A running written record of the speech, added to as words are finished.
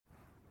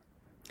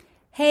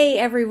Hey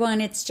everyone,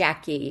 it's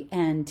Jackie,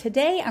 and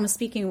today I'm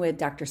speaking with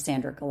Dr.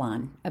 Sandra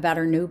Glahn about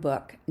her new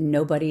book,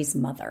 Nobody's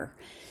Mother.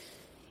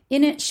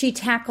 In it, she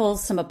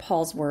tackles some of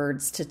Paul's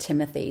words to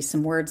Timothy,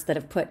 some words that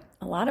have put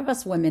a lot of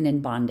us women in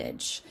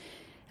bondage.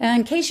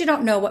 In case you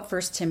don't know what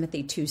 1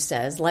 Timothy 2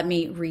 says, let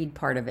me read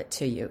part of it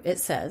to you. It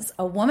says,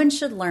 "A woman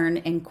should learn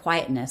in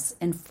quietness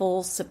and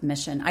full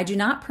submission. I do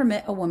not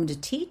permit a woman to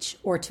teach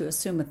or to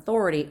assume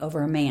authority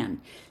over a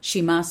man.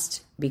 She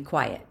must be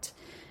quiet."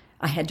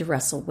 I had to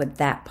wrestle with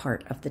that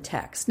part of the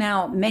text.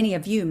 Now, many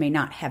of you may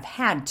not have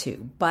had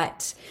to,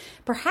 but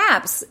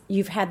perhaps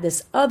you've had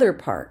this other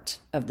part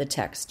of the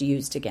text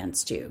used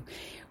against you,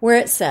 where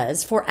it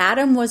says, "For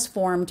Adam was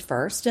formed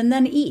first and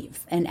then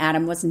Eve, and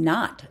Adam was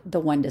not the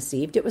one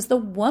deceived. It was the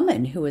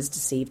woman who was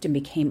deceived and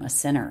became a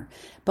sinner.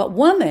 But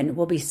woman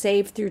will be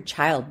saved through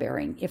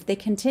childbearing if they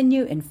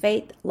continue in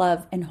faith,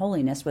 love, and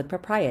holiness with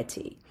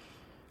propriety."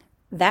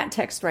 That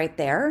text right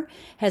there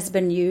has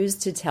been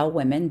used to tell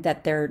women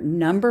that their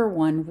number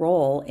one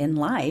role in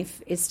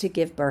life is to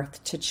give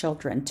birth to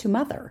children, to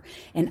mother.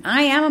 And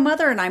I am a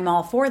mother and I'm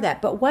all for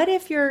that. But what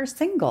if you're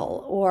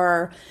single?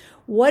 Or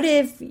what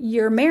if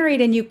you're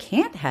married and you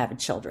can't have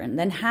children?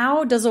 Then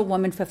how does a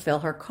woman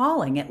fulfill her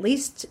calling, at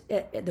least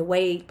the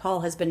way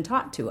Paul has been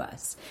taught to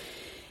us?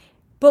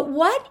 But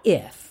what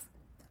if,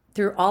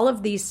 through all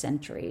of these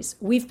centuries,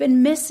 we've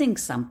been missing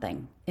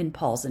something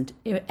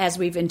as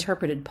we've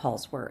interpreted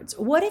Paul's words?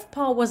 What if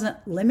Paul wasn't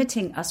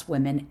limiting us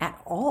women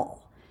at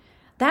all?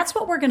 That's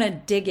what we're going to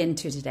dig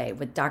into today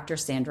with Dr.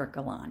 Sandra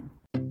Glahn.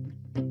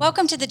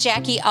 Welcome to the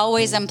Jackie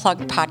Always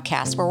Unplugged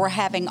podcast, where we're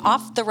having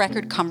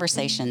off-the-record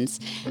conversations.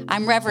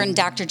 I'm Reverend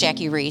Dr.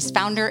 Jackie Reese,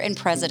 founder and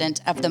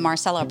president of the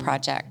Marcella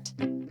Project.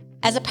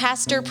 As a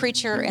pastor,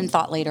 preacher, and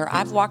thought leader,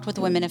 I've walked with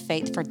women of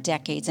faith for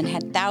decades and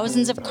had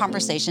thousands of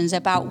conversations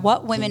about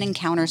what women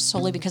encounter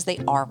solely because they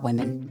are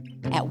women.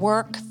 At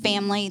work,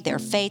 family, their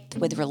faith,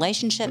 with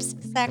relationships,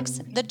 sex,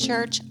 the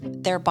church,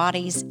 their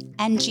bodies,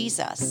 and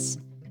Jesus.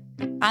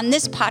 On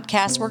this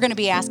podcast, we're going to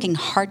be asking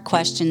hard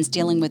questions,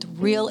 dealing with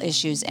real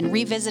issues, and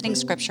revisiting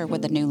scripture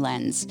with a new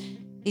lens.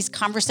 These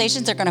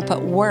conversations are going to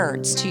put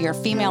words to your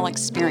female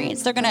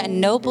experience. They're going to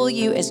ennoble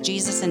you as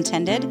Jesus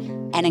intended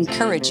and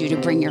encourage you to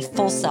bring your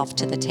full self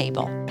to the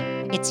table.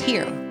 It's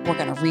here we're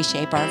going to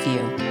reshape our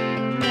view.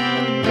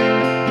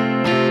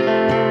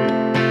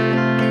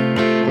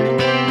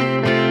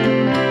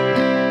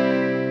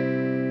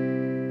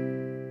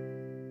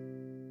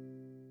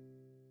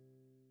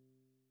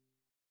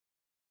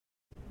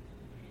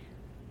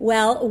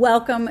 Well,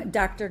 welcome,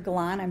 Dr.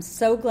 Glahn. I'm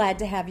so glad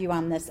to have you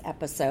on this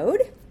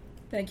episode.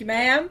 Thank you,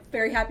 ma'am.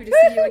 Very happy to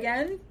see you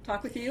again.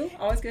 Talk with you.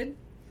 Always good.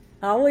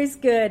 Always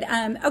good.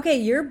 Okay,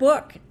 your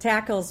book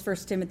tackles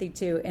 1 Timothy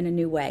 2 in a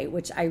new way,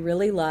 which I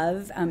really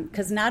love,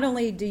 because not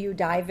only do you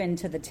dive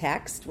into the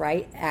text,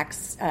 right,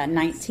 Acts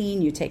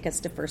 19, you take us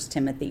to 1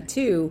 Timothy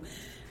 2,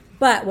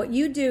 but what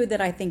you do that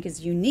I think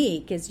is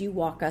unique is you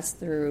walk us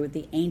through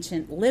the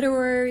ancient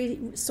literary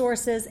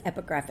sources,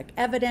 epigraphic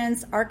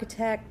evidence,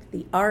 architect,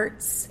 the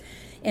arts,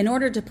 in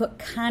order to put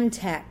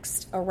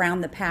context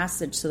around the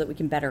passage so that we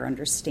can better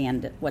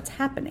understand what's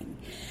happening.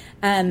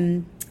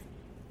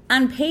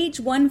 On page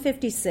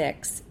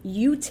 156,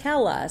 you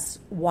tell us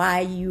why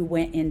you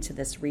went into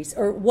this research,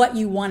 or what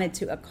you wanted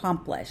to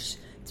accomplish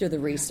through the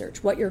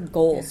research, what your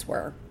goals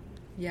were.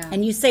 Yeah.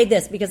 And you say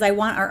this because I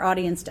want our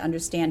audience to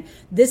understand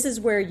this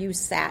is where you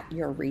sat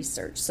your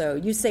research. So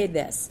you say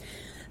this: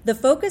 "The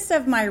focus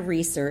of my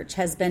research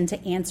has been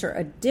to answer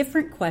a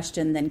different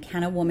question than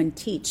can a woman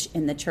teach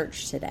in the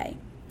church today.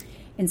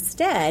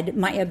 Instead,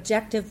 my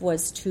objective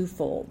was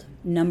twofold.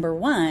 Number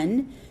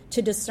one,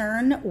 to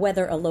discern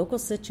whether a local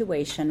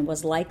situation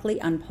was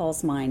likely on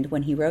Paul's mind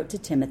when he wrote to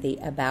Timothy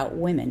about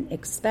women,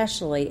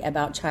 especially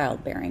about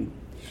childbearing.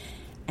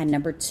 And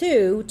number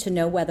two, to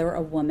know whether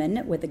a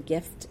woman with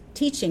a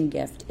teaching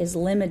gift, is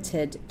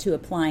limited to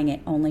applying it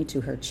only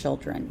to her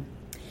children."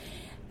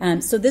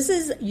 So this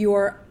is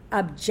your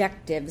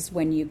objectives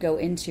when you go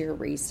into your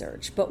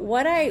research. But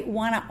what I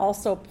want to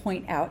also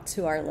point out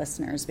to our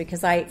listeners,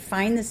 because I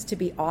find this to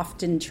be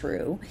often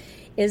true,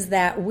 is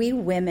that we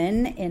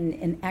women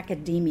in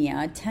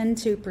academia tend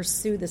to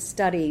pursue the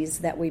studies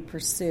that we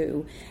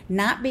pursue,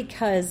 not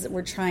because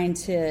we're trying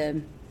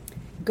to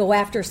go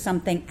after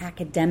something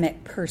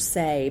academic per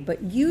se,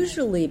 but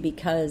usually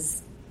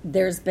because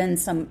there's been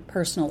some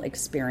personal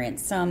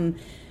experience, some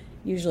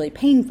usually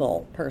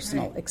painful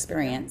personal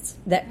experience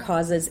that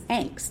causes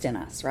angst in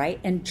us, right?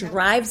 And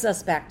drives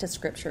us back to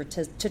Scripture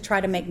to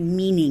try to make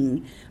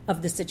meaning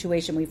of the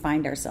situation we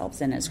find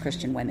ourselves in as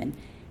Christian women.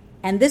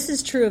 And this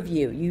is true of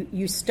you.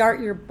 You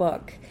start your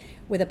book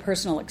with a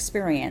personal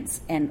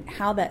experience and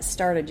how that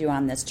started you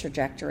on this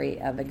trajectory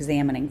of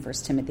examining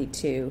 1 Timothy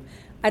 2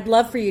 I'd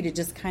love for you to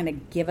just kind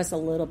of give us a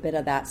little bit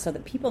of that so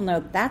that people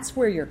know that's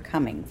where you're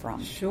coming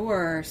from.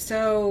 Sure.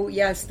 So,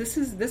 yes,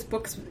 this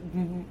book's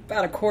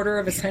about a quarter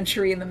of a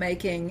century in the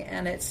making,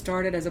 and it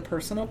started as a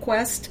personal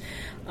quest.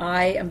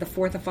 I am the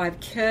fourth of 5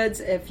 kids.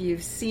 If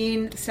you've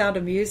seen Sound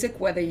of Music,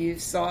 whether you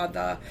saw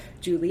the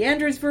Julie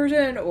Andrews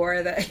version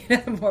or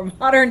the more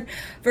modern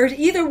version,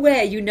 either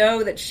way, you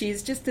know that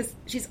she's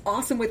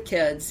awesome with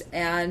kids,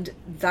 and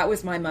that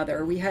was my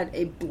mother. We had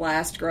a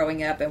blast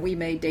growing up, and we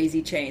made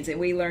daisy chains, and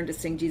we learned to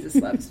sing Jesus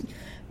Loves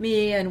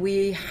Me, and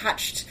we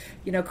hatched,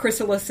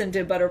 chrysalis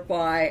into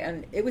butterfly,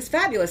 and it was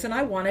fabulous, and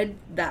I wanted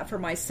that for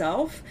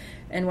myself.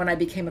 And when I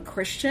became a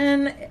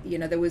Christian,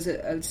 there was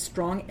a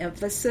strong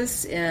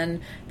emphasis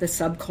in the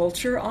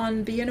subculture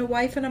on being a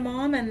wife and a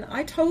mom, and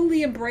I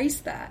totally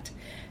embraced that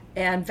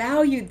and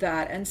valued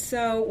that. And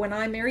so when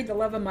I married the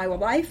love of my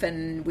life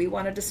and we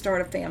wanted to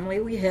start a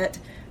family, we hit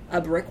a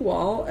brick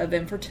wall of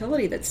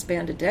infertility that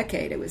spanned a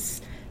decade. It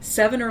was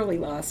 7 early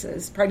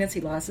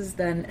pregnancy losses,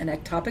 then an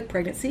ectopic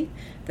pregnancy,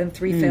 then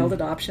 3 failed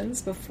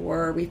adoptions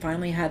before we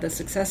finally had the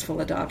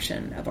successful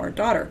adoption of our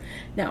daughter.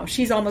 Now,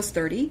 she's almost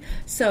 30,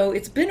 so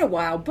it's been a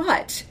while,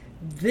 but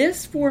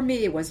this for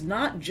me was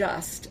not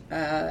just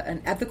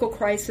an ethical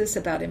crisis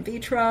about in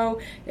vitro.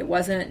 It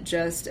wasn't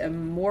just a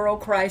moral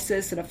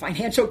crisis and a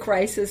financial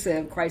crisis,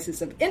 a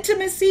crisis of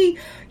intimacy,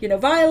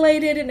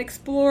 violated and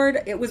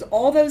explored. It was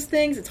all those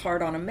things. It's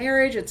hard on a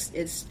marriage.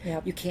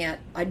 Yep. You can't.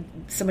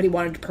 Somebody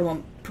wanted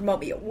to promote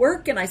me at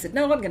work, and I said,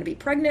 no, I'm going to be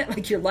pregnant.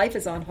 Like, your life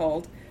is on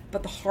hold.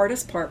 But the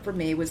hardest part for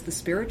me was the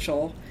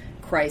spiritual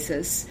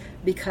crisis,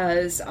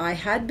 because I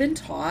had been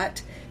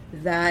taught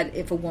that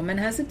if a woman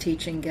has a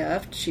teaching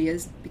gift, she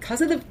is,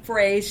 because of the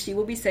phrase, she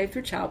will be saved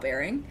through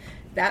childbearing.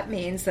 That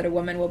means that a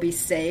woman will be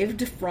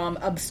saved from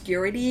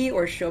obscurity,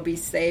 or she'll be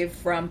saved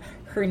from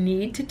her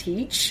need to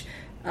teach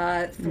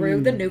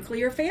through the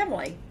nuclear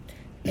family.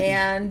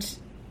 And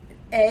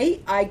A,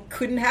 I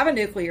couldn't have a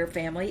nuclear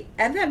family.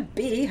 And then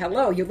B,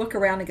 you look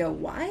around and go,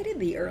 why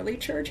did the early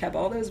church have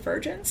all those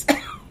virgins?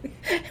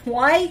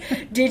 Why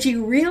did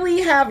you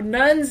really have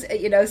nuns,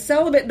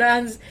 celibate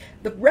nuns?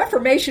 The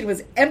Reformation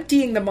was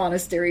emptying the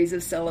monasteries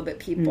of celibate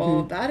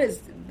people. That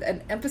is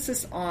an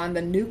emphasis on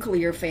the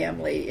nuclear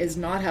family, is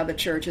not how the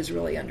church has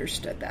really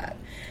understood that.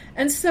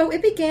 And so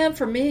it began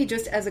for me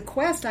just as a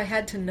quest. I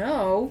had to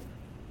know,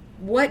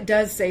 what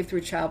does saved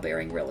through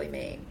childbearing really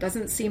mean?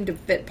 Doesn't seem to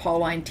fit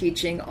Pauline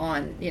teaching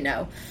on,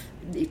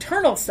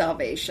 eternal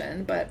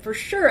salvation, but for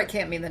sure it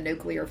can't mean the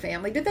nuclear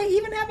family. Did they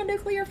even have a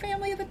nuclear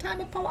family at the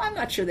time of Paul? I'm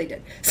not sure they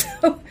did.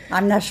 So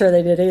I'm not sure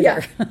they did either.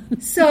 Yeah.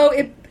 So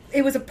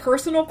it was a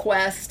personal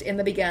quest in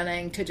the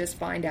beginning to just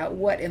find out,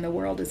 what in the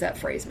world does that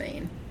phrase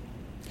mean?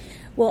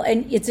 Well,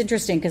 and it's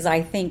interesting because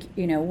I think,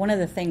 one of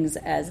the things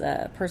as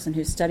a person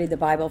who studied the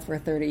Bible for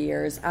 30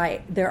 years,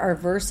 there are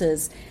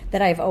verses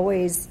that I've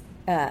always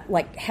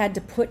had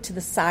to put to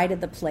the side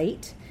of the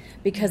plate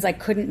because I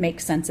couldn't make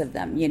sense of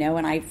them,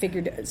 and I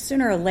figured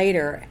sooner or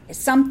later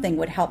something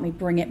would help me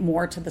bring it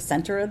more to the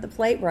center of the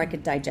plate where I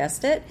could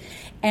digest it.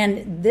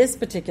 And this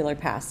particular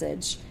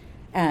passage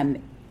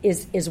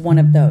is one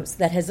of those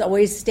that has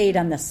always stayed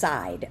on the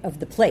side of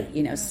the plate,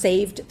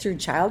 saved through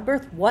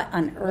childbirth. What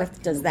on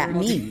earth does that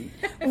mean?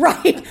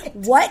 Right.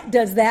 What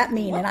does that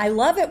mean? And I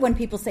love it when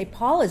people say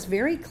Paul is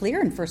very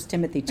clear in 1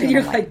 Timothy 2.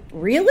 You're like,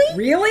 really?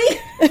 Really?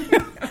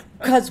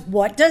 Because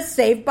what does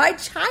saved by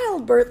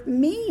childbirth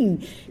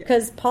mean?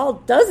 Because Paul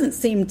doesn't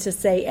seem to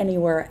say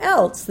anywhere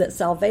else that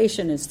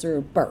salvation is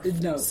through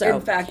birth. No, so,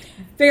 in fact,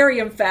 very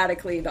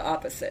emphatically the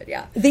opposite,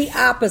 yeah. The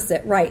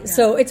opposite, right. Yeah.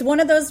 So it's one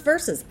of those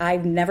verses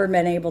I've never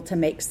been able to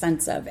make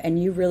sense of,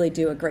 and you really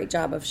do a great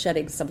job of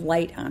shedding some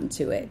light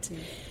onto it.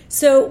 Mm-hmm.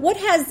 So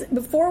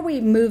before we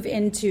move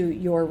into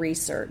your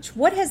research,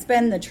 what has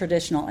been the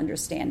traditional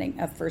understanding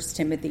of 1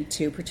 Timothy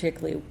 2,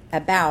 particularly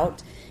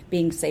about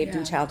being saved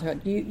in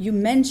childhood? You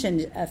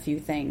mentioned a few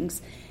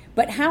things,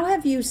 but how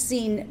have you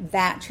seen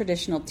that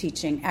traditional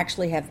teaching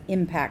actually have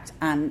impact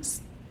on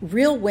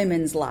real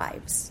women's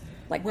lives?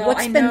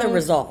 What's been the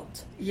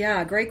result?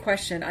 Yeah, great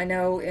question. I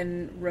know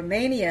in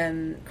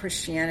Romanian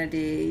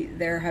Christianity,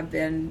 there have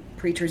been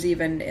preachers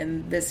even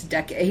in this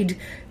decade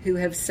who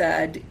have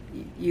said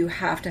you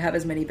have to have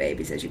as many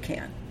babies as you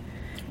can.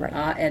 Right.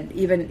 And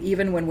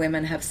even when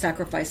women have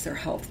sacrificed their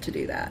health to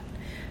do that.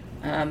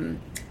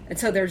 And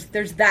so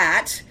there's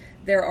that.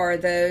 There are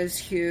those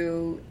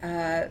who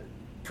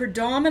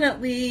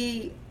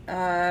predominantly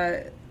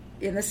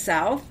in the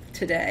South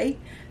today,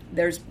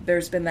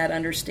 there's been that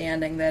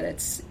understanding that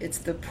it's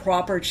the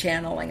proper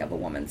channeling of a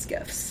woman's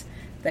gifts.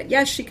 That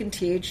yes, she can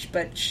teach,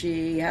 but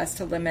she has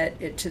to limit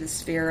it to the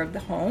sphere of the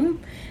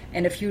home.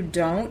 And if you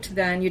don't,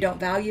 then you don't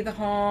value the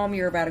home.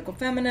 You're a radical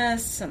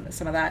feminist. Some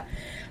of that.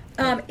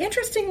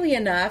 Interestingly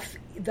enough,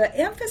 the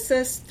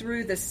emphasis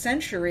through the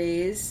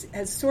centuries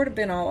has sort of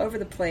been all over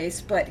the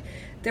place, but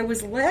there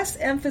was less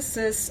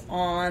emphasis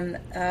on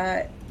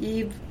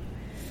Eve,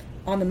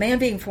 on the man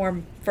being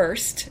formed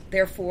first,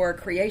 therefore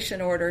creation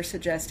order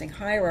suggesting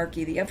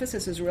hierarchy. The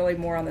emphasis is really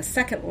more on the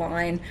second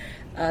line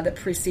that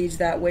precedes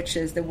that, which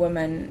is the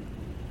woman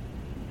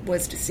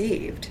was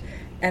deceived.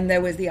 And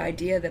there was the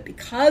idea that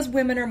because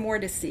women are more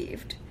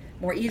deceived,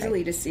 more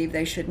easily deceived,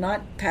 they should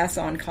not pass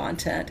on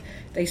content.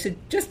 They should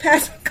just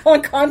pass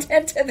on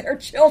content to their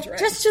children.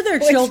 Just to their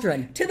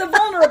children. To the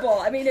vulnerable.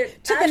 I mean,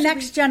 to the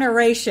next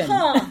generation.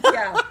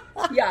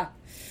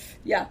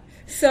 Yeah.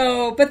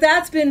 So, but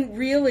that's been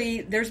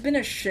really, there's been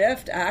a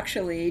shift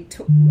actually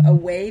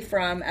away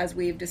from, as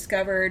we've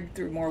discovered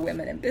through more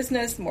women in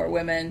business, more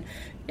women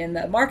in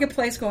the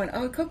marketplace going,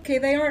 oh, okay,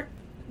 they aren't,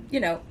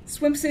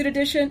 swimsuit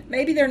edition.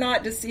 Maybe they're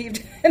not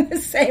deceived in the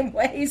same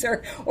ways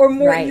or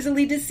more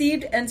easily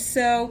deceived. And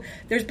so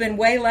there's been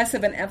way less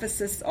of an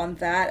emphasis on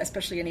that,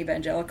 especially in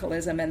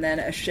evangelicalism, and then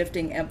a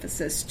shifting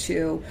emphasis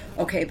to,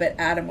 okay, but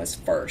Adam was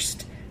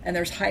first. And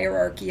there's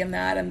hierarchy in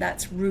that, and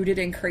that's rooted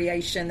in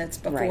creation. That's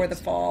before the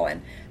fall,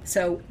 and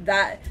so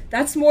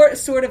that's more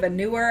sort of a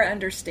newer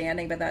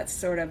understanding. But that's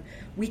sort of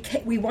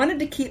we wanted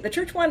to keep, the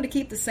church wanted to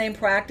keep the same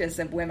practice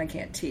of women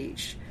can't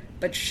teach,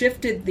 but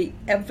shifted the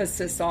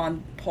emphasis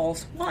on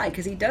Paul's why,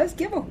 because he does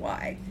give a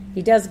why.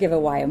 He does give a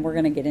why, and we're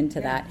going to get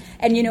into that.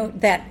 And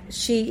that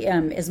she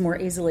is more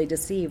easily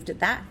deceived.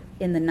 That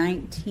in the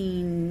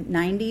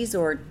 1990s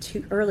or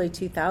early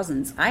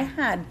 2000s, I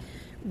had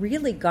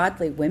really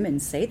godly women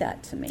say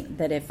that to me,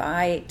 that if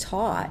I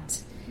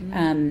taught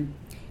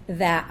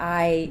that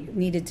I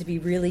needed to be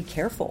really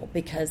careful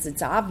because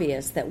it's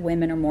obvious that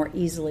women are more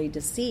easily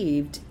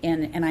deceived,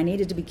 and I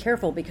needed to be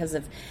careful because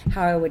of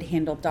how I would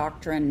handle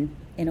doctrine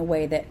in a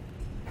way that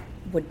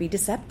would be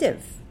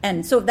deceptive.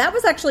 And so that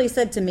was actually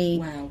said to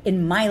me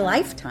in my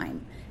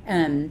lifetime,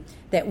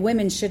 that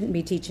women shouldn't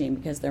be teaching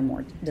because they're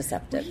more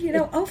deceptive.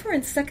 Over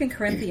in 2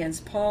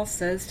 Corinthians, Paul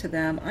says to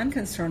them, I'm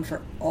concerned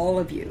for all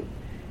of you,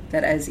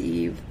 that as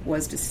Eve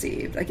was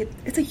deceived. Like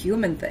it's a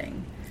human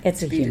thing. It's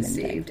to a be human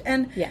deceived. thing.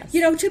 And yes.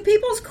 To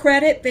people's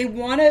credit, they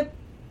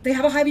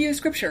have a high view of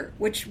Scripture,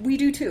 which we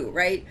do too,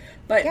 right?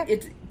 But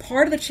it's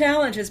part of the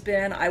challenge has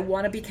been I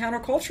want to be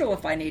countercultural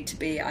if I need to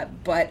be,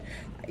 but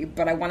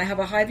I want to have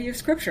a high view of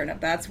Scripture. And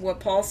if that's what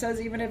Paul says,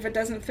 even if it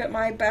doesn't fit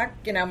my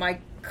my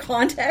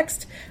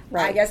context,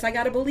 I guess I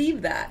got to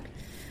believe that.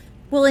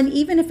 Well, and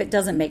even if it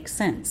doesn't make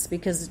sense,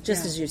 because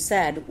just as you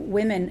said,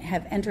 women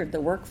have entered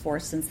the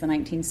workforce since the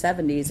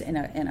 1970s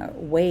in a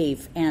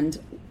wave, and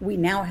we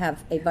now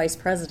have a vice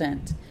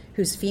president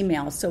who's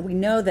female. So we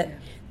know that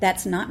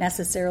that's not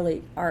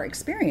necessarily our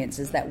experience,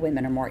 is that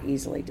women are more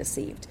easily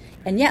deceived.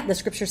 And yet the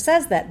Scripture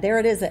says that. There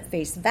it is at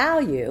face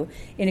value.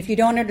 And if you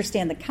don't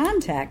understand the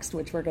context,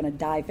 which we're going to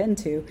dive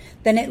into,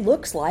 then it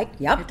looks like,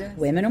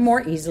 women are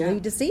more easily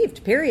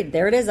deceived, period.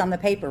 There it is on the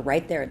paper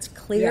right there. It's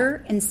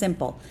clear and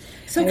simple.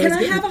 So can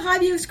I have a high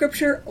view of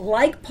Scripture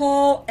like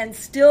Paul and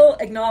still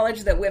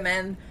acknowledge that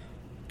women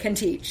can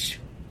teach?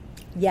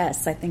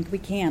 Yes, I think we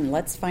can.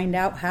 Let's find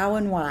out how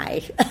and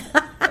why.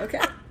 Okay.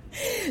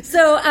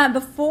 So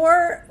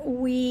before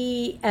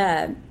we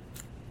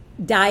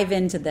dive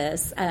into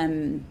this,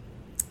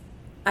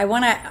 I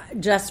want to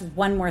just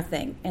one more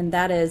thing, and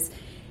that is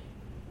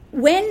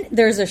when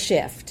there's a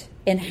shift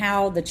in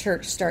how the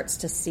church starts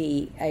to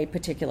see a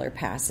particular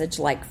passage,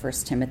 like 1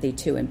 Timothy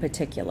 2 in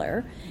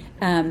particular,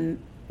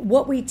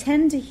 what we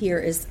tend to hear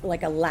is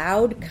like a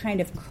loud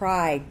kind of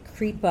cry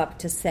creep up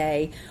to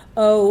say,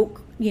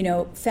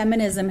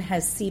 feminism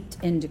has seeped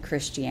into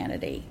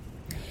Christianity.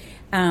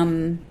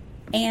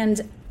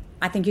 And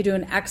I think you do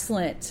an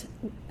excellent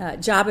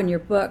job in your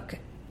book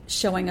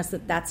showing us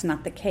that that's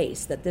not the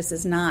case, that this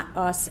is not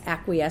us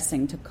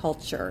acquiescing to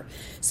culture.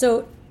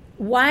 So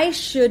why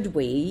should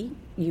we,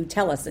 you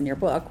tell us in your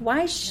book,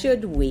 why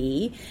should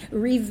we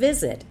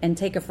revisit and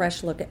take a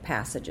fresh look at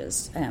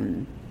passages?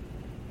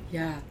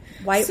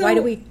 Why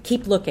do we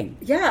keep looking?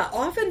 Yeah,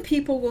 often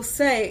people will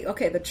say,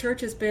 okay, the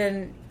church has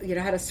been,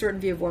 had a certain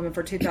view of women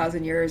for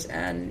 2,000 years,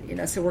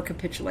 and, so we're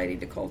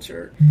capitulating to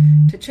culture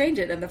to change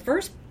it. And the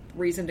first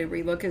reason to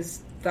relook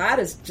is that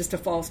is just a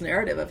false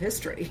narrative of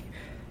history.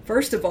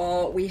 First of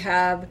all, we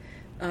have,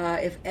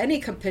 if any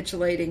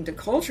capitulating to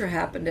culture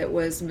happened, it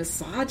was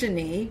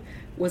misogyny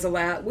was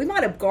allowed. We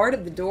might have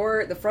guarded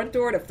the front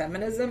door to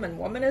feminism and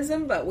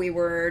womanism, but we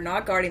were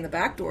not guarding the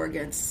back door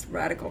against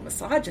radical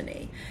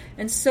misogyny.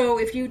 And so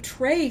if you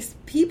trace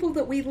people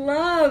that we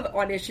love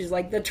on issues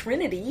like the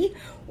Trinity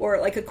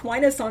or like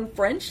Aquinas on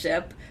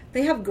friendship,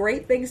 they have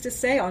great things to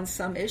say on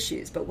some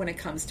issues. But when it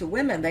comes to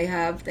women, they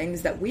have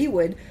things that we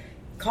would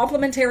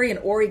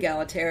complementarian or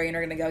egalitarian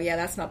are going to go,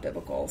 that's not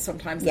biblical.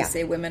 Sometimes they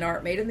say women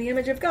aren't made in the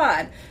image of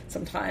God.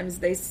 Sometimes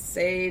they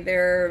say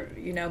they're,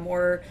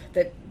 more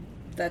that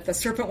the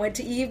serpent went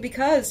to Eve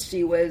because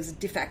she was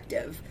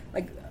defective.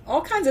 Like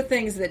all kinds of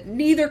things that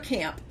neither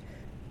camp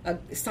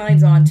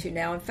signs on to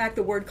now. In fact,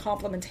 the word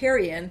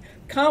complementarian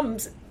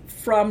comes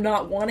from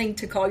not wanting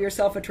to call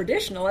yourself a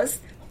traditionalist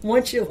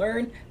once you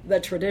learn the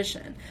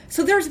tradition.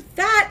 So there's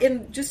that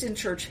in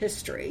church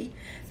history.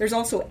 There's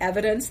also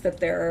evidence that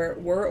there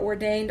were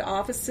ordained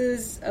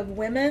offices of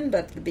women,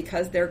 but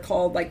because they're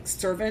called like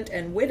servant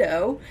and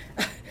widow,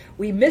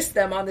 we miss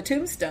them on the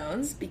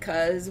tombstones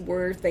because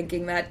we're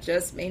thinking that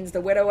just means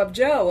the widow of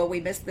Joe, and we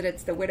miss that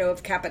it's the widow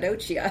of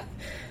Cappadocia.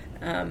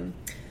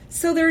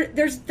 So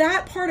there's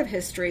that part of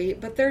history,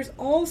 but there's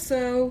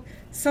also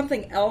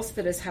something else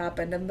that has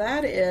happened, and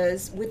that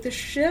is with the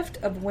shift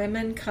of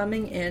women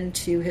coming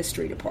into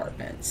history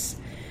departments.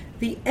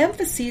 The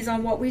emphases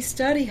on what we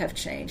study have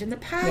changed. In the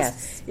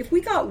past, if we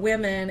got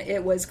women,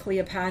 it was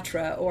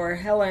Cleopatra or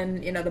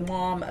Helen, the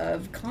mom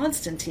of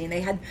Constantine.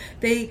 They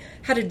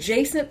had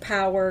adjacent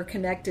power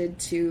connected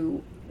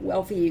to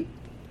wealthy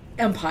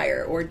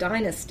empire or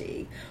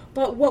dynasty.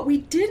 But what we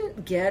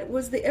didn't get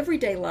was the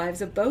everyday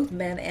lives of both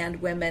men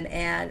and women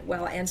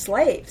and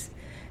slaves.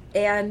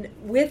 And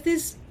with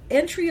this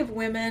entry of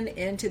women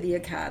into the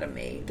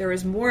academy, there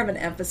is more of an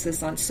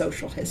emphasis on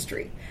social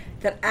history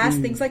that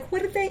asks things like,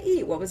 what did they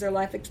eat? What was their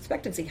life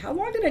expectancy? How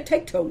long did it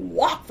take to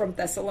walk from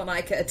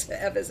Thessalonica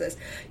to Ephesus?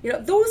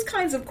 Those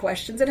kinds of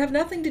questions that have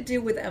nothing to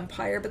do with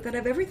empire, but that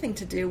have everything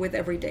to do with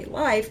everyday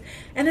life.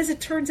 And as it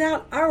turns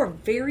out, our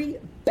very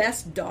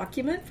best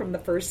document from the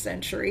first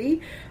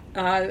century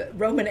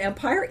Roman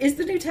Empire is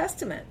the New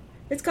Testament.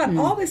 It's got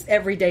all this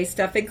everyday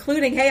stuff,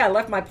 including, hey, I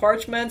left my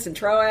parchments in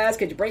Troas.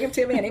 Could you bring them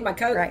to me? I need my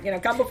coat. Right.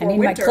 Come before I need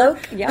winter. my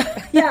cloak.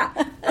 Yeah. Yeah.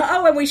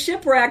 And we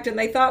shipwrecked, and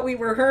they thought we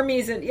were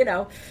Hermes,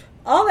 and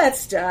all that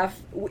stuff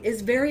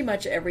is very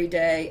much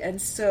everyday. And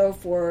so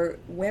for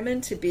women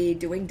to be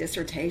doing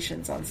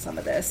dissertations on some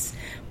of this,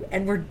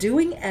 and we're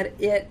doing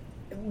it,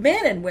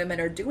 men and women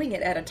are doing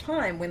it at a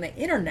time when the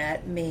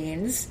internet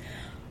means.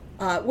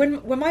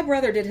 When my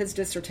brother did his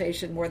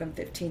dissertation more than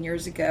 15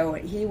 years ago,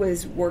 he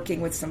was working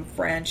with some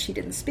French. He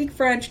didn't speak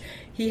French.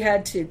 He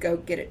had to go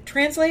get it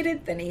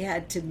translated. Then he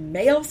had to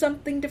mail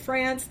something to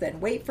France,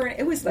 then wait for it.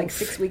 It was like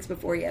 6 weeks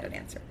before he had an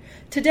answer.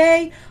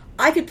 Today,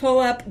 I could pull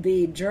up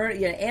the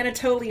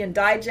Anatolian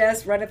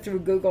Digest, run it through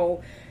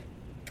Google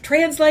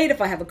Translate.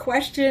 If I have a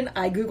question,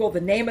 I Google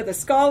the name of the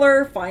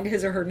scholar, find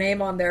his or her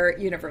name on their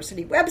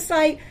university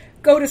website,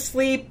 go to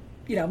sleep,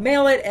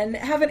 mail it, and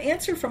have an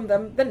answer from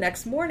them the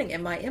next morning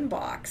in my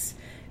inbox.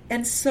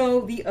 And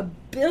so the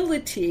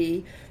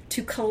ability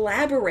to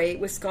collaborate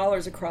with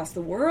scholars across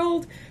the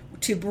world,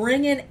 to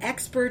bring in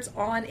experts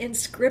on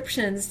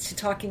inscriptions to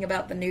talking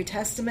about the New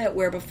Testament,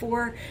 where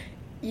before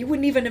you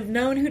wouldn't even have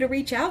known who to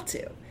reach out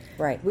to.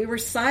 Right. We were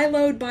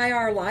siloed by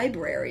our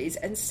libraries.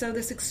 And so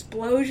this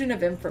explosion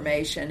of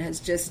information has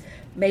just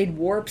made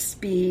warp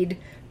speed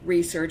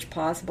research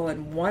possible.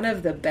 And one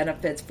of the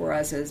benefits for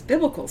us as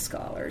biblical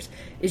scholars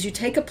is you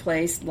take a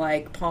place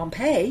like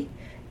Pompeii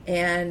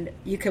and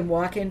you can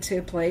walk into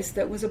a place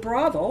that was a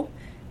brothel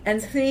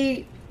and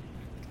see,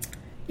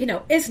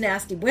 it's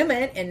nasty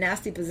women in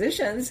nasty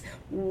positions,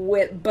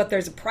 but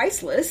there's a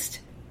price list,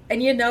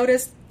 and you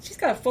notice she's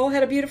got a full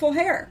head of beautiful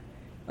hair.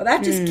 Well,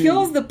 that just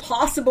kills the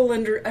possible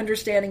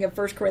understanding of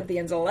 1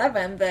 Corinthians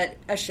 11 that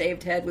a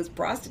shaved head was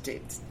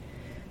prostitutes.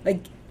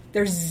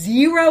 There's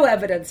zero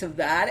evidence of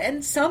that,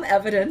 and some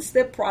evidence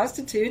that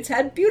prostitutes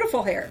had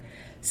beautiful hair.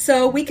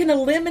 So we can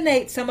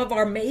eliminate some of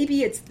our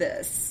maybe it's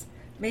this,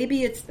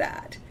 maybe it's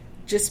that,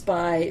 just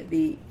by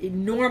the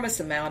enormous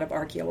amount of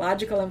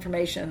archaeological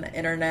information, the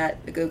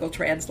internet, the Google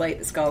Translate,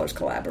 the scholars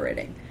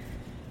collaborating.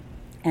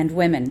 And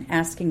women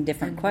asking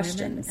different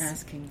questions.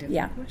 Questions.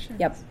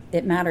 Yep.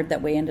 It mattered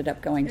that we ended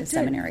up going to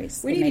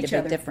seminaries. We it need made each a big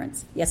other.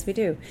 difference. Yes, we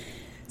do.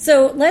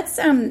 So let's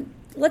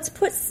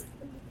put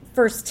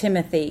 1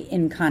 Timothy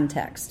in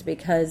context,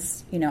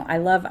 because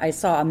I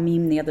saw a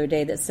meme the other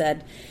day that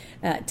said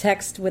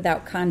text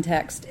without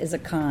context is a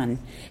con,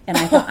 and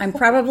I thought I'm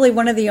probably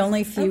one of the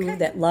only few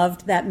that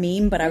loved that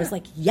meme, but I was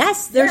like,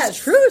 yes, there's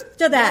truth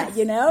to that.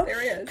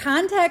 There is.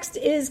 Context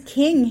is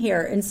king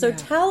here. And so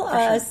tell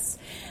us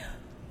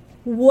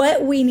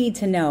what we need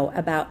to know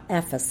about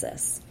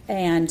Ephesus.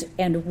 And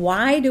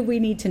why do we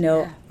need to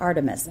know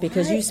Artemis?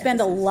 Because you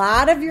spend a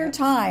lot of your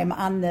time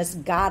on this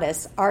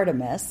goddess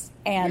Artemis,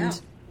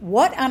 and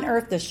what on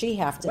earth does she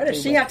have to do with? What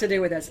does she have to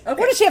do with this? Okay,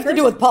 what does she have to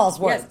do with Paul's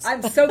words? Yes,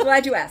 I'm so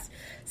glad you asked.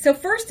 So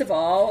first of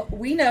all,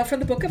 we know from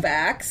the book of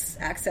Acts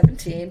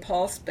 17,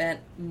 Paul spent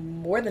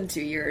more than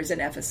 2 years in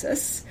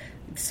Ephesus.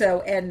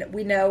 And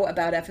we know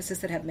about Ephesus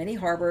that have many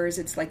harbors.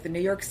 It's like the New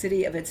York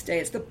City of its day.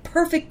 It's the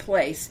perfect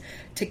place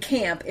to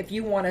camp if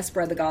you want to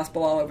spread the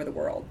gospel all over the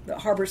world. The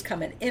harbors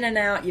come in and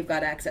out. You've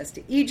got access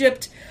to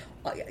Egypt,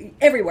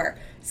 everywhere.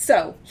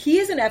 So he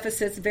is in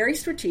Ephesus, very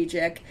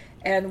strategic.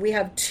 And we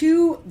have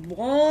two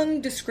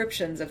long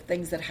descriptions of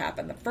things that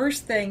happen. The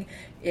first thing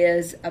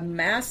is a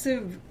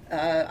massive,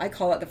 I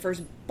call it the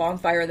first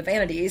bonfire of the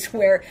vanities,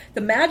 where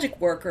the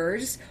magic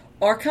workers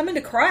are coming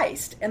to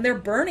Christ and they're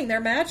burning their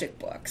magic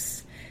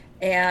books.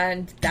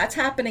 And that's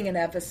happening in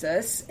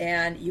Ephesus.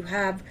 And you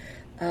have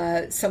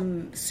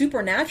some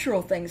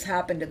supernatural things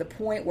happen to the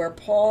point where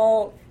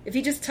Paul, if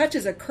he just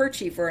touches a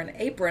kerchief or an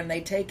apron, they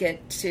take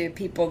it to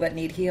people that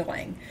need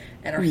healing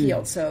and are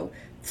healed. So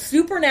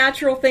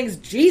supernatural things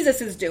Jesus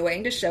is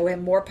doing to show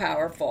him more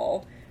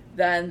powerful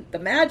than the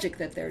magic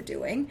that they're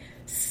doing.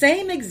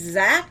 Same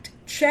exact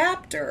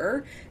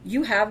chapter,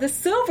 you have the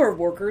silver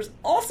workers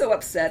also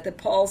upset that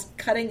Paul's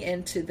cutting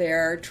into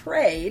their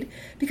trade,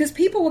 because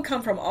people would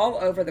come from all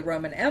over the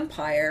Roman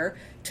Empire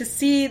to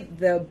see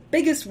the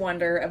biggest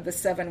wonder of the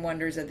seven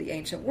wonders of the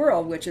ancient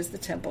world, which is the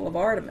Temple of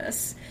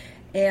Artemis.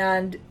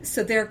 And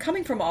so they're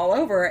coming from all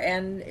over,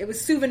 and it was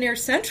Souvenir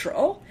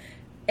Central,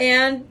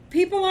 and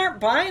people aren't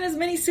buying as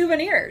many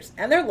souvenirs,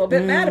 and they're a little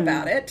bit mad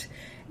about it.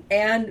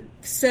 And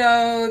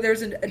so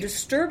there's a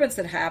disturbance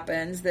that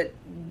happens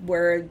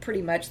where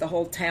pretty much the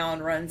whole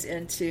town runs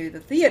into the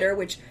theater,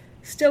 which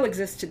still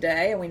exists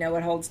today, and we know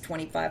it holds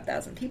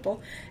 25,000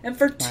 people. And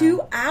for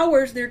 2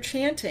 hours, they're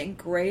chanting,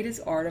 "Great is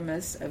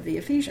Artemis of the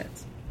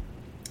Ephesians."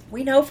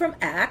 We know from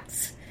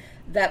Acts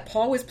that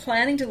Paul was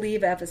planning to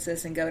leave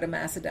Ephesus and go to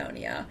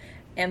Macedonia,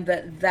 and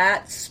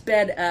that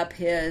sped up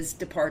his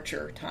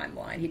departure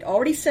timeline. He'd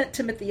already sent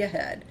Timothy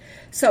ahead.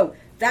 So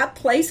that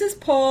places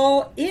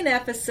Paul in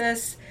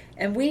Ephesus,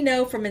 and we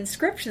know from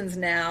inscriptions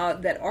now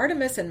that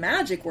Artemis and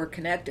magic were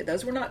connected.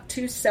 Those were not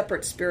two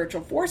separate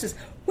spiritual forces,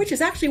 which is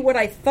actually what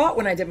I thought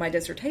when I did my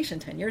dissertation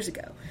 10 years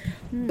ago.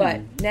 But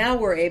now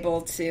we're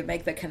able to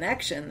make the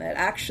connection that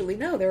actually,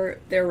 no,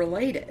 they're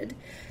related.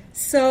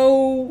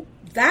 So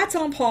that's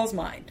on Paul's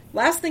mind.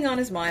 Last thing on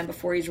his mind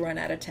before he's run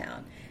out of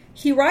town.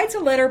 He writes a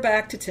letter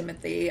back to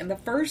Timothy, and the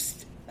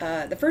first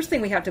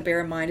thing we have to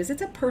bear in mind is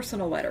it's a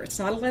personal letter. It's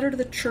not a letter to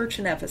the church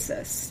in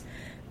Ephesus.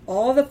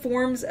 All the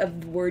forms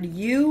of the word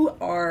 "you"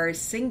 are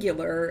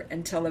singular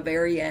until the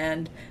very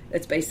end.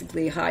 It's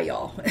basically "hi,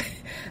 y'all."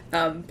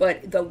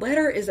 But the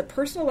letter is a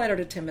personal letter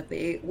to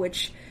Timothy,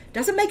 which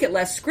doesn't make it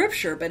less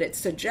scripture, but it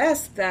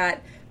suggests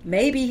that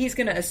maybe he's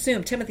going to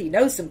assume Timothy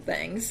knows some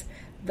things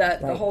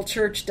that the whole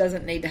church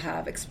doesn't need to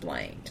have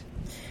explained.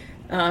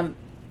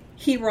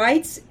 He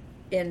writes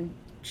in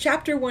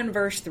chapter 1,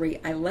 verse 3,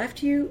 "I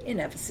left you in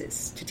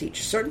Ephesus to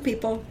teach certain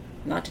people,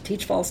 not to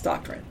teach false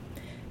doctrine."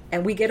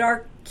 And we get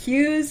our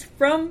cues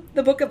from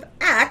the book of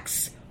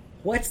Acts.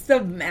 What's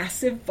the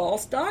massive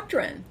false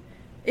doctrine?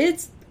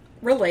 It's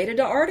related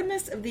to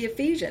Artemis of the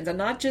Ephesians, and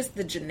not just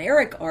the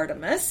generic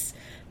Artemis.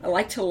 I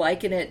like to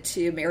liken it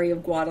to Mary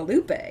of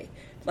Guadalupe.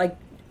 Like,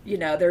 you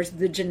know, there's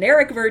the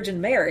generic Virgin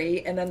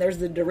Mary, and then there's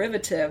the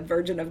derivative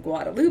Virgin of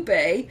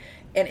Guadalupe,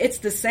 and it's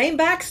the same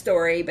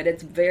backstory, but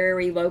it's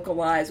very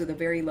localized with a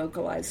very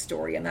localized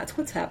story, and that's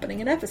what's happening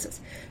in Ephesus.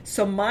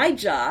 So my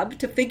job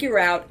to figure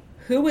out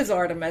who was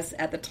Artemis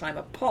at the time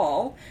of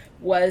Paul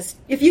was,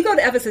 if you go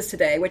to Ephesus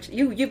today, which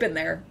you've been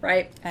there,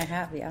 right? I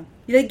have, yeah.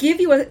 They give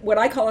you what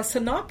I call a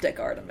synoptic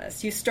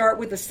Artemis. You start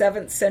with the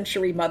 7th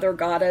century mother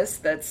goddess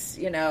that's,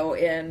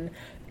 in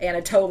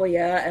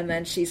Anatolia, and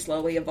then she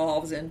slowly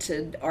evolves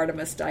into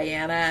Artemis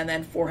Diana, and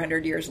then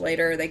 400 years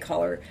later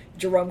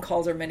Jerome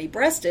calls her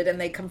many-breasted, and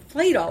they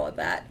conflate all of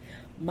that.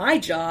 My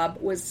job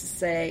was to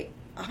say,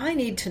 I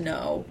need to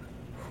know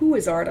who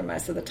is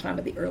Artemis at the time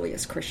of the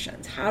earliest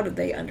Christians. How did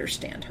they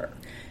understand her?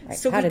 Right.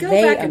 So how did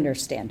they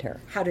understand her?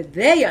 How did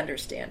they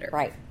understand her?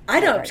 Right. I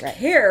don't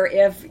care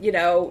if,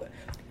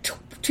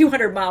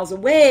 200 miles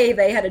away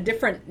they had a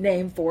different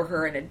name for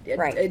her and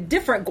a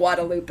different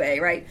Guadalupe,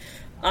 right?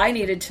 I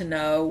needed to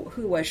know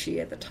who was she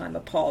at the time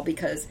of Paul,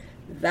 because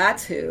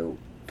that's who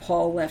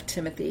Paul left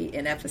Timothy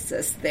in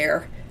Ephesus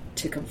there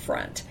to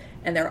confront.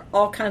 And there are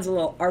all kinds of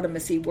little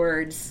Artemis-y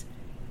words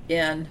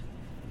in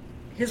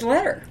his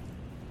letter,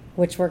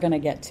 which we're going to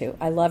get to.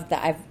 I love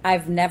that.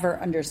 I've never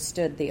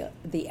understood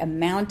the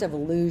amount of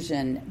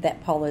allusion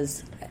that Paul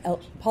is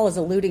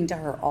alluding to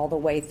her all the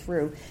way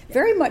through.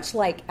 Very much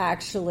like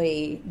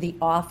actually the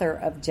author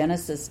of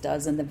Genesis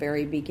does in the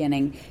very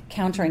beginning,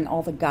 countering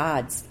all the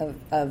gods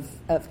of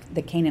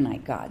the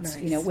Canaanite gods.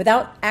 Nice.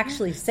 Without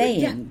actually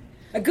saying.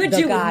 Yeah. A good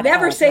Jew would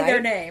never say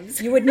their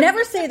names. You would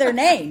never say their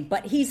name,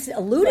 but he's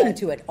alluding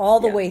to it all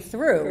the way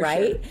through,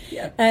 right?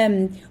 Sure. Yeah.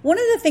 One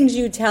of the things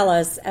you tell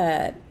us.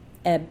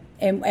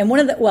 And one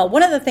of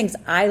the things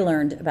I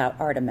learned about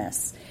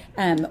Artemis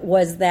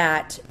was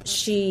that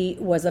she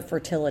was a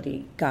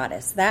fertility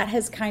goddess. That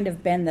has kind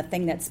of been the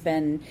thing that's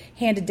been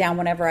handed down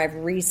whenever I've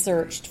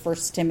researched 1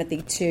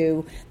 Timothy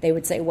 2. They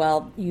would say,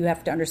 well, you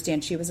have to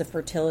understand she was a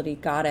fertility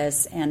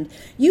goddess. And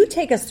you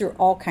take us through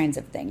all kinds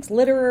of things,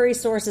 literary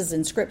sources,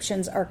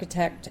 inscriptions,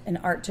 architect, and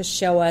art to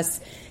show us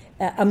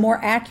a more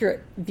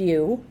accurate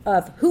view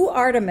of who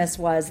Artemis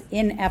was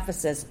in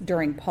Ephesus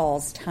during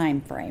Paul's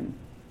time frame.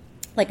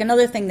 Like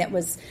another thing that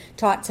was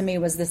taught to me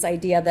was this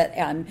idea that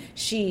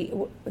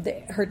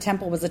her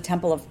temple was a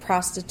temple of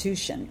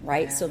prostitution,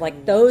 right? So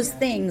like those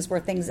things were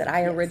things that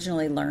I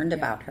originally learned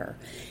about her.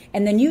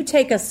 And then you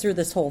take us through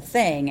this whole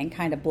thing and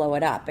kind of blow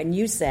it up. And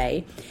you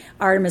say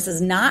Artemis is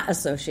not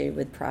associated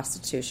with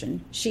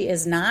prostitution. She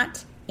is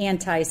not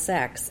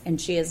anti-sex,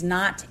 and she is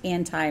not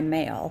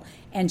anti-male,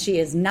 and she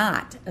is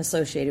not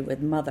associated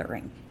with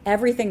mothering.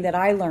 Everything that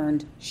I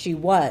learned, she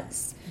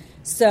was.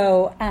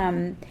 So,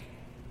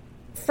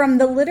 from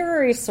the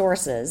literary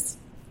sources,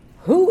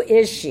 who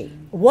is she?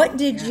 What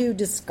did you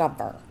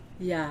discover?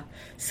 Yeah.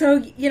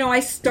 So, I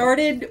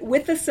started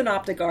with the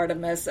synoptic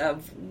Artemis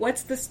of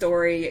what's the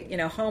story.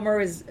 Homer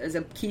is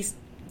a key.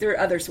 There are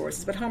other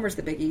sources, but Homer's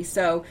the biggie.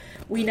 So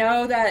we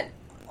know that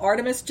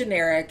Artemis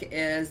generic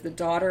is the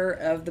daughter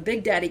of the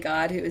big daddy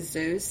god, who is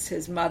Zeus.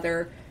 His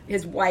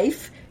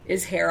wife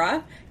is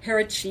Hera.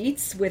 Hera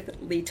cheats with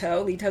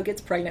Leto. Leto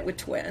gets pregnant with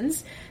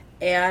twins.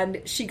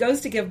 And she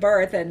goes to give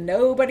birth, and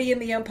nobody in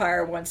the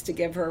empire wants to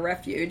give her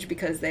refuge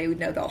because they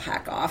know they'll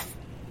hack off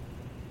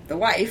the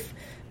wife.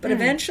 But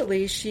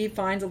eventually she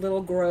finds a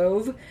little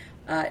grove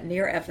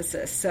near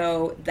Ephesus.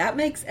 So that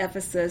makes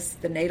Ephesus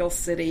the natal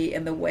city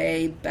in the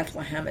way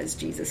Bethlehem is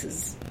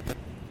Jesus's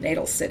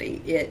natal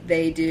city.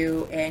 They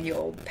do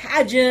annual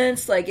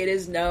pageants, like it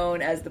is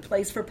known as the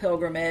place for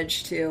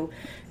pilgrimage to,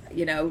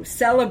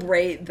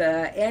 celebrate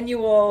the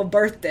annual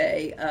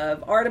birthday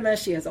of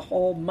Artemis. She has a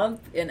whole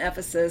month in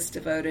Ephesus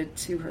devoted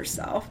to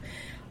herself.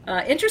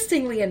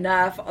 Interestingly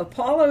enough,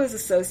 Apollo is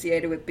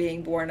associated with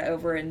being born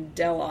over in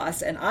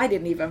Delos, and I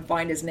didn't even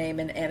find his name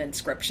in an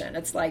inscription.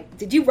 It's like,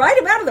 did you write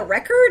him out of the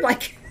record?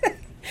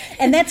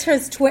 And that's her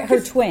twin.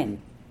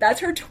 That's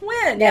her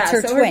twin. That's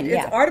her twin.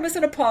 It's Artemis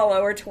and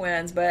Apollo are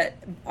twins, but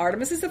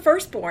Artemis is the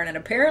firstborn, and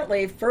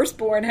apparently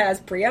firstborn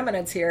has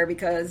preeminence here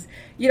because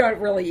you don't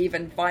really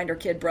even find her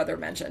kid brother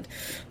mentioned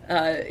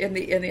in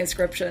the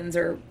inscriptions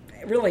or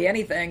really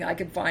anything I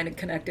could find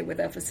connected with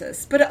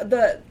Ephesus. But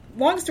the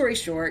long story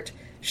short,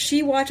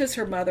 she watches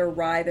her mother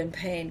writhe in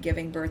pain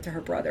giving birth to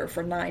her brother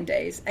for 9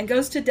 days and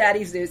goes to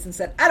Daddy Zeus and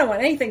said, I don't want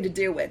anything to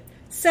do with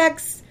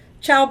sex,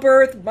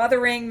 childbirth,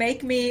 mothering,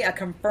 make me a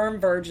confirmed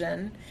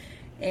virgin.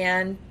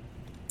 And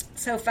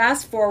so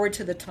fast forward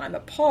to the time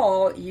of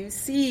Paul, you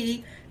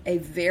see a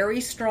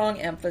very strong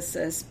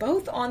emphasis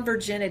both on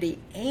virginity,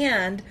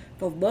 and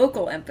the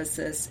local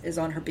emphasis is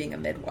on her being a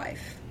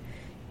midwife.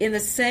 In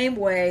the same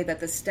way that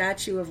the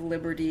Statue of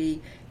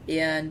Liberty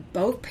in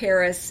both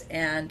Paris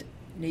and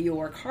New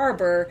York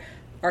Harbor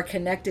are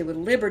connected with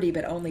liberty,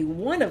 but only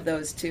one of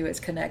those two is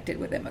connected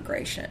with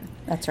immigration.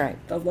 That's right.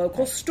 The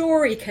local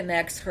story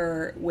connects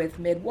her with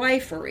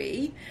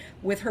midwifery,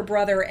 with her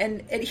brother.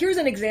 And here's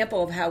an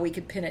example of how we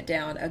could pin it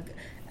down.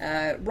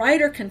 A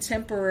writer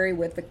contemporary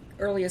with the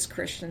earliest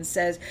Christians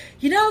says,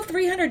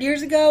 300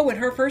 years ago when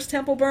her first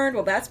temple burned,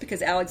 well, that's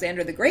because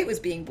Alexander the Great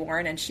was being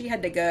born, and she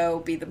had to go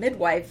be the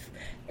midwife.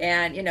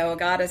 And, a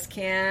goddess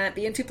can't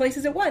be in two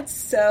places at once.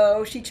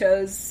 So she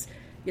chose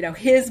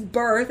his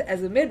birth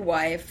as a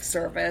midwife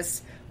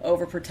service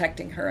over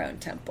protecting her own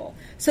temple.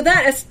 So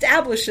that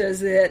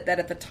establishes it that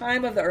at the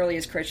time of the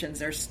earliest Christians,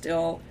 they're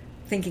still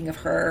thinking of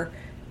her,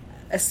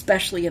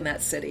 especially in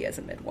that city, as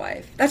a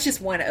midwife. That's just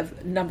one of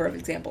a number of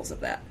examples of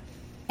that.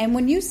 And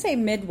when you say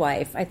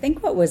midwife, I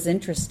think what was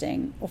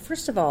interesting, well,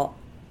 first of all,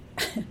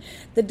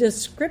 the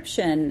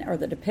description or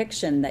the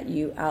depiction that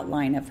you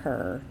outline of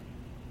her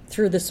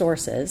through the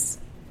sources,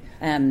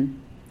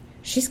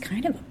 she's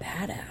kind of a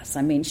badass.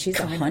 I mean, she's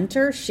a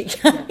hunter. She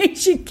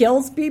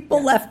kills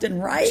people left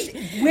and right.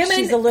 Women,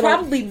 she's a little,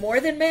 probably more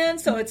than men.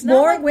 So it's not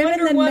more like women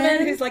Wonder than Woman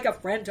men. who's like a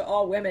friend to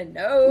all women.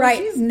 No, right?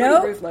 She's pretty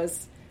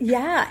ruthless.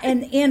 Yeah,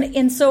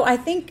 and so I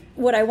think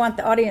what I want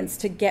the audience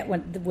to get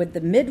with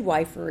the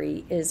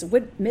midwifery is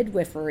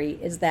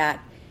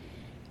that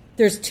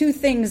there's two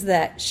things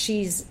that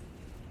she's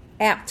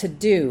apt to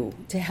do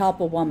to help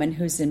a woman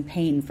who's in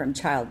pain from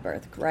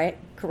childbirth. Correct?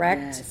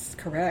 Yes,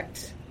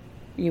 correct.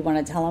 You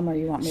want to tell them, or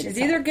you want me to? She's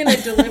tell either going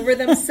to deliver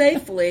them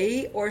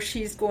safely, or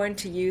she's going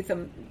to use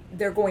them.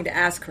 They're going to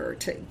ask her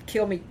to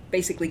kill me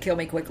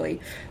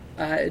quickly,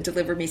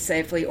 deliver me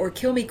safely, or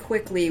kill me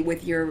quickly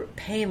with your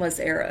painless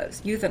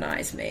arrows,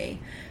 euthanize me.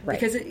 Right.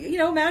 Because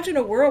imagine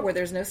a world where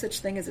there's no such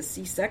thing as a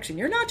C-section.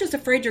 You're not just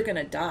afraid you're going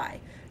to die;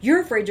 you're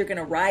afraid you're going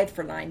to writhe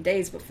for 9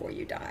 days before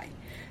you die.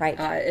 Right.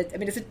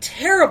 It's a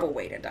terrible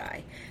way to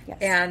die.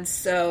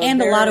 Yes.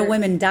 And a lot of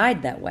women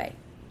died that way.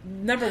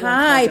 Number one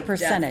high cause of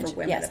percentage, death for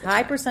women yes, at the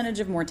high time.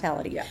 percentage of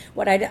mortality. Yeah.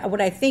 What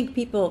I think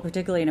people,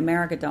 particularly in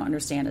America, don't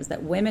understand is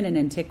that women in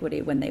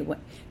antiquity,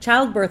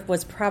 childbirth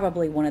was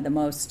probably one of the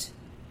most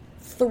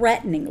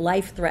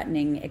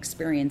life-threatening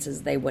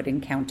experiences they would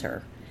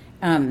encounter.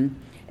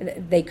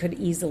 They could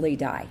easily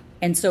die,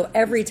 and so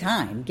every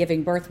time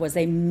giving birth was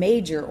a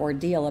major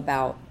ordeal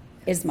about,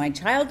 is my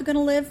child going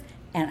to live,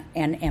 and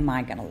am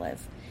I going to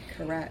live?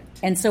 Correct.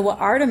 And so what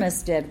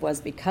Artemis did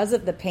was, because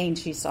of the pain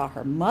she saw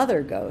her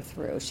mother go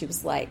through, she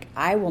was like,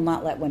 I will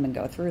not let women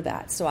go through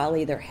that. So I'll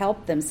either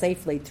help them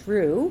safely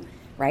through,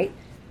 right?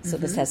 So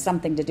this has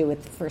something to do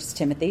with 1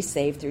 Timothy,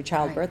 saved through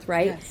childbirth,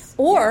 right? Yes.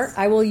 Or Yes.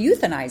 I will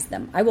euthanize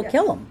them. I will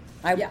kill them.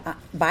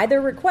 By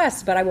their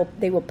request, but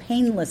they will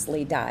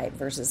painlessly die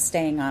versus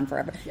staying on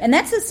forever. Yeah. And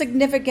that's a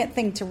significant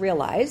thing to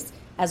realize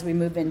as we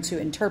move into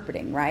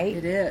interpreting, right?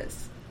 It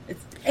is.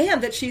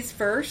 And that she's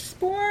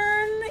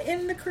firstborn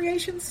in the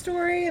creation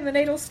story and the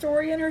natal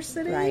story in her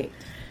city. Right.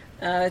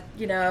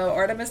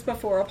 Artemis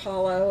before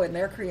Apollo and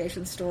their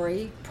creation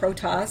story,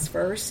 Protos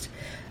first.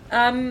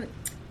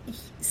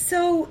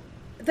 So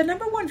the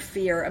number one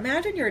fear,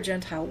 imagine you're a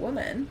Gentile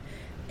woman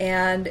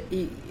and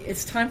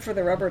it's time for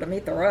the rubber to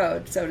meet the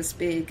road, so to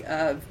speak,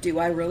 of do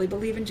I really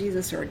believe in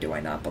Jesus or do I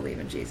not believe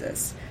in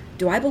Jesus?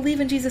 Do I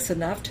believe in Jesus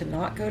enough to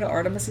not go to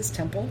Artemis's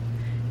temple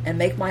and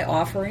make my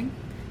offering?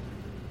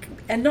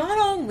 And not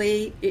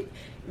only,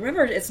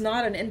 remember, it's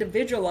not an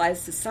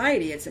individualized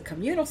society, it's a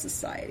communal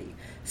society.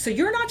 So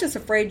you're not just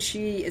afraid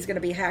she is going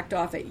to be hacked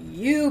off at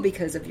you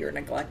because of your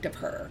neglect of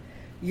her.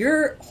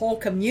 Your whole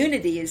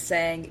community is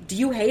saying, do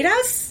you hate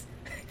us?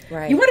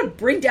 Right. You want to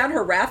bring down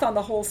her wrath on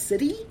the whole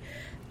city?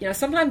 You know,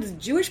 sometimes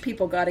Jewish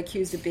people got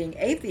accused of being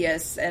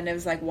atheists, and it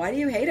was like, why do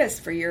you hate us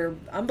for your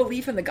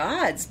unbelief in the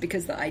gods?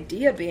 Because the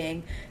idea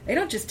being, they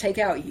don't just take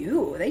out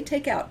you, they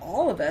take out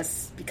all of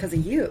us because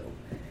of you.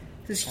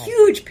 There's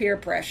huge peer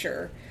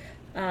pressure.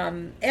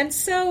 And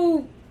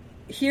so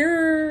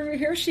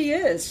here she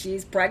is.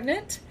 She's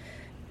pregnant,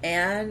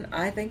 and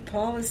I think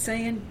Paul is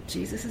saying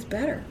Jesus is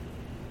better.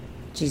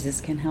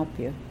 Jesus can help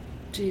you.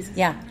 Jesus.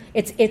 Yeah,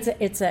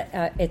 it's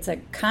a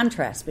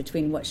contrast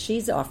between what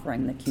she's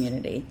offering the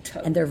community,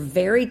 and they're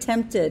very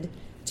tempted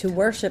to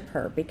worship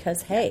her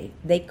because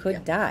they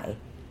could die,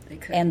 they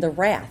could. And the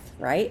wrath,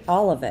 right?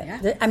 All of it.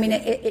 Yeah. I mean,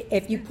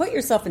 if you put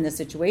yourself in this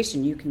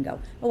situation, you can go,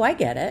 "Oh, I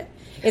get it."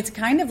 It's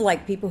kind of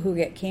like people who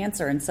get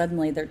cancer and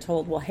suddenly they're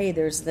told, "Well, hey,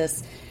 there's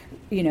this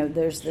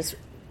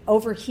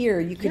over here,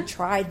 you could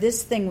try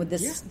this thing with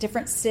this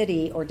different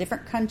city or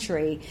different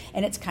country,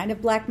 and it's kind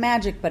of black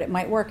magic, but it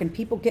might work." And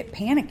people get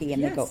panicky,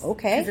 and they go,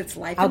 "Okay, it's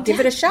life I'll give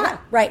it a shot." Yeah,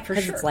 right,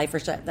 because it's life or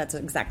shot. That's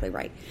exactly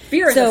right.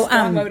 Fear is a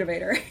strong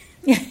motivator.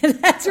 Yeah,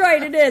 that's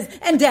right, it is.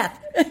 And death.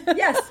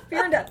 Yes,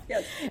 fear and death,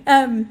 yes.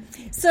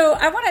 So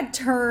I want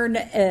to turn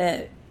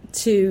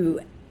to,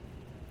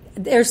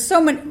 there's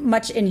so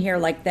much in here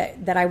like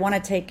that I want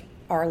to take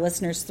our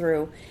listeners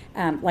through.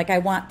 I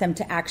want them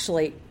to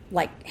actually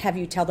have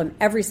you tell them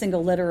every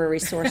single literary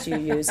source you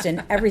used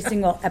and every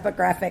single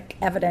epigraphic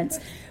evidence.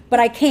 But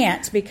I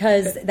can't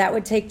because that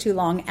would take too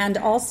long. And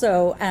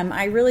also,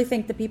 I really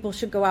think that people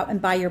should go out and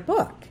buy your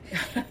book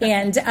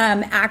and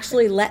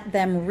actually let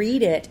them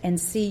read it and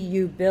see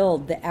you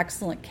build the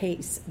excellent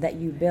case that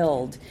you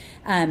build,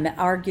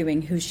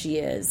 arguing who she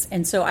is.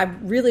 And so I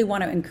really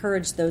want to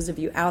encourage those of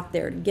you out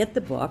there to get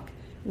the book,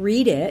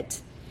 read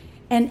it,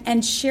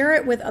 and share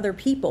it with other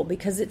people,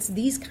 because it's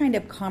these kind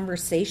of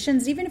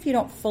conversations, even if you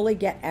don't fully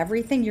get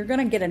everything, you're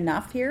going to get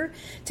enough here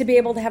to be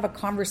able to have a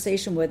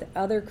conversation with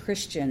other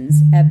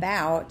Christians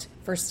about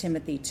 1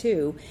 Timothy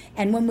 2.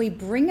 And when we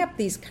bring up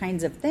these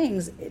kinds of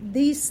things,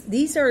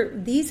 these are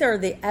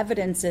the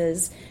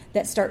evidences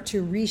that start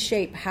to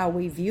reshape how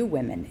we view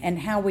women and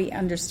how we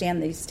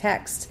understand these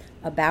texts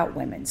about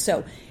women.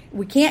 So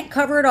we can't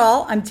cover it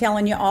all. I'm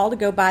telling you all to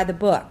go buy the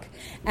book.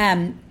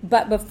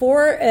 But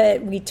before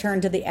we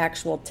turn to the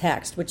actual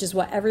text, which is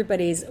what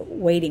everybody's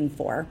waiting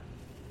for,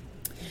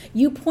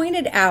 you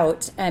pointed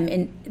out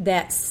in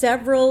that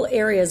several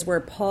areas where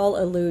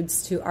Paul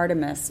alludes to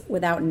Artemis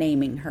without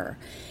naming her.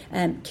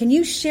 Can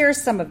you share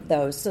some of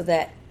those so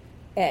that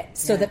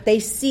they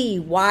see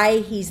why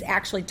he's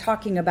actually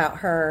talking about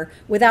her?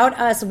 Without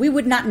us, we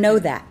would not know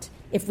that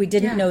if we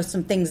didn't know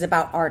some things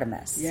about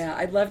Artemis. Yeah,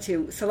 I'd love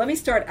to. So let me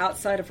start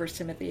outside of 1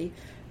 Timothy.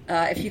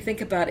 If you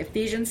think about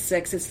Ephesians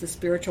 6, it's the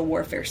spiritual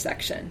warfare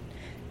section.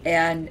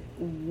 And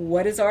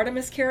what does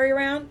Artemis carry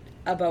around?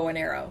 A bow and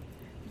arrow.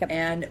 Yep.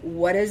 And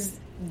what is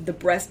the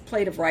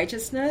breastplate of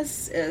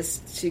righteousness? Is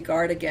to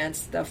guard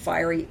against the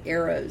fiery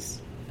arrows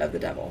of the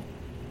devil.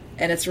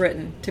 And it's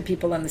written to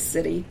people in the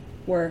city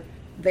where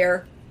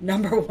their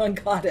number one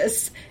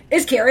goddess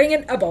is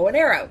carrying a bow and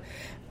arrow.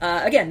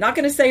 Again, not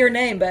going to say her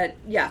name, but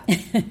yeah,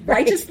 right.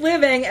 Righteous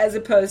living as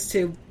opposed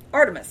to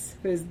Artemis,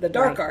 who's the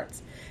dark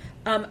arts.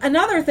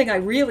 Another thing I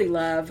really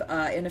love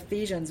in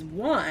Ephesians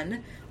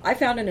 1, I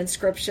found an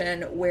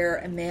inscription where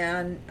a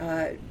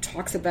man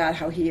talks about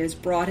how he has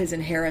brought his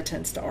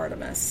inheritance to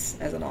Artemis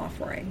as an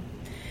offering.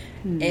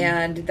 Mm-hmm.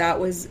 And that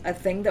was a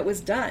thing that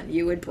was done.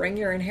 You would bring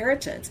your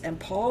inheritance. And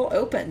Paul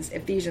opens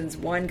Ephesians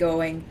 1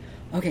 going,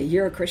 okay,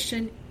 you're a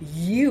Christian,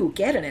 you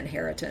get an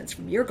inheritance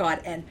from your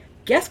God, and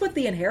guess what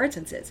the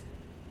inheritance is?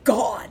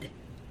 God.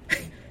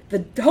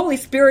 The Holy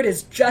Spirit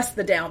is just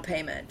the down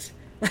payment.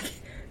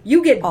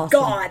 You get awesome.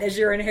 God as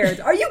your inheritance.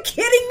 Are you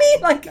kidding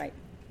me?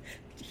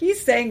 He's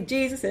saying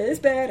Jesus is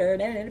better.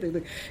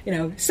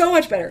 So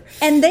much better.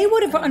 And they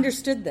would have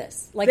understood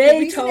this. The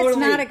reason it's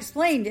not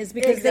explained is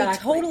because they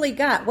totally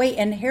got,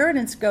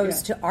 inheritance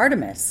goes to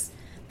Artemis,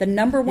 the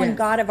number one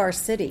god of our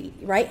city,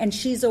 right? And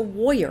she's a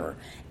warrior.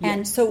 Yes.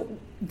 And so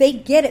they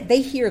get it.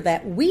 They hear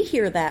that. We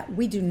hear that.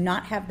 We do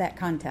not have that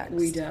context.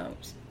 We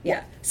don't.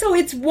 Yeah. So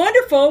it's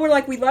wonderful.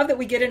 We love that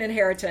we get an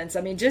inheritance.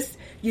 I mean,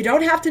 you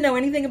don't have to know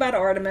anything about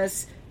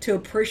Artemis to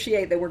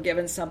appreciate that we're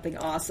given something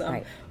awesome.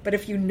 Right. But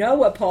if you know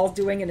what Paul's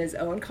doing in his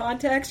own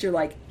context, you're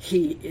like,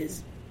 he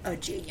is a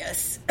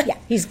genius. Yeah,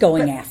 he's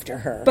going after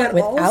her but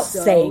without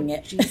also, saying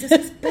it. Jesus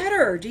is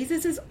better.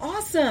 Jesus is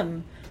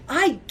awesome.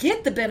 I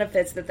get the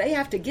benefits that they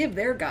have to give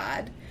their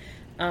God.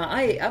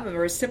 I'm a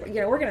reciprocal.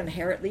 We're going to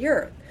inherit the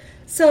earth.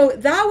 So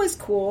that was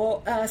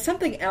cool.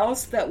 Something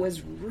else that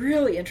was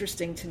really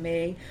interesting to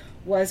me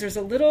was there's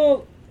a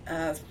little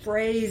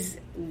phrase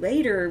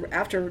later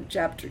after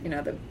chapter,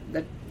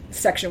 the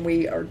section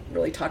we are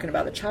really talking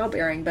about the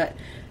childbearing, but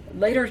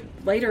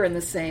later in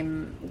the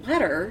same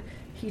letter,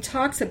 he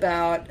talks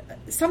about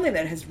something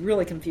that has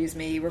really confused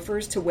me. He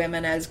refers to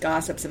women as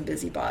gossips and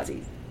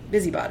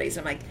busybodies.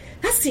 I'm like,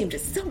 that seemed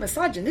just so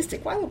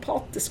misogynistic. Why would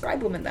Paul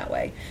describe women that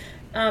way?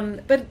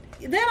 But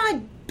then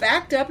I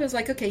backed up and was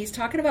like, okay, he's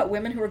talking about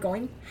women who are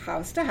going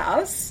house to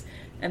house,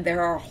 And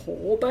there are a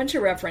whole bunch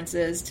of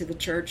references to the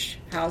church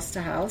house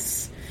to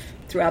house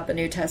throughout the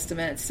New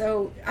Testament.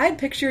 So I had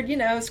pictured,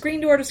 screen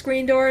door to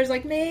screen doors,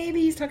 like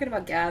maybe he's talking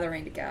about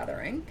gathering to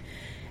gathering.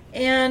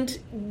 And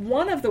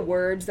one of the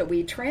words that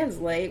we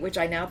translate, which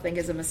I now think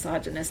is a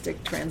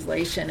misogynistic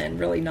translation and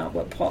really not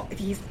what Paul,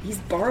 he's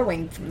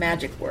borrowing from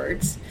magic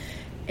words.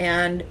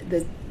 And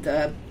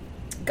the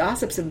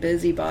gossips and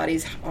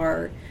busybodies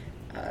are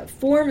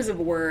forms of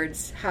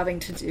words having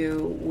to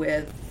do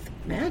with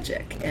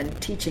magic and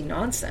teaching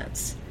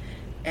nonsense.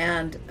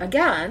 And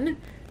again,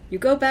 you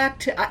go back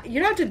to, you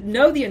don't have to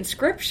know the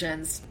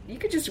inscriptions. You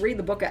could just read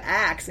the book of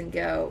Acts and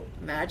go,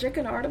 magic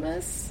and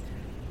Artemis?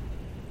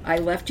 I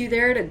left you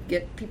there to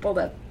get people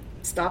to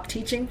stop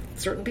teaching,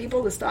 certain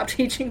people to stop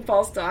teaching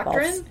false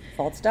doctrine.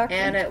 False doctrine.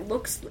 And it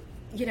looks,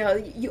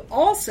 you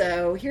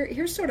also,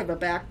 here's sort of a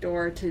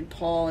backdoor to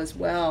Paul as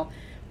well.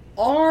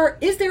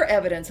 Is there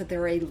evidence that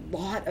there are a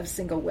lot of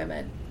single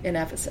women in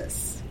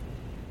Ephesus?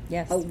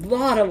 Yes. A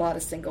lot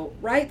of single,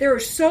 right? There are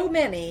so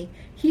many,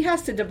 he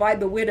has to divide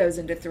the widows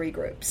into 3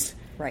 groups.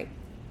 Right.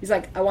 He's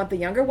like, I want the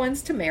younger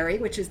ones to marry,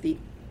 which is the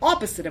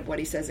opposite of what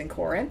he says in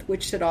Corinth,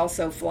 which should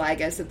also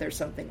flag us that there's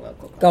something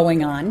local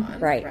going on.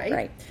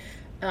 Right.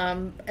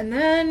 And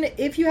then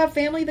if you have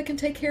family that can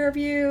take care of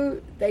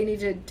you, they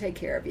need to take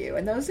care of you.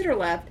 And those that are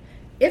left,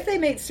 if they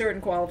meet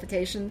certain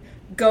qualifications,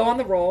 go on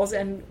the rolls,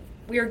 and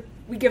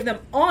we give them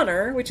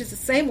honor, which is the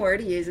same word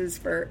he uses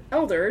for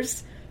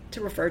elders to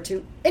refer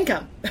to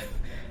income,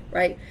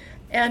 right?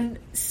 And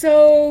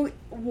so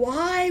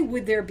why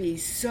would there be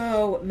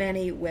so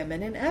many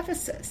women in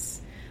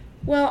Ephesus?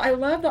 Well, I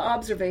love the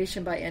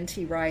observation by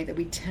N.T. Wright that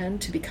we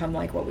tend to become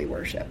like what we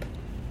worship.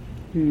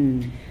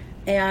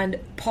 And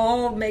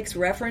Paul makes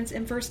reference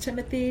in 1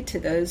 Timothy to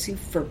those who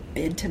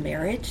forbid to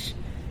marriage,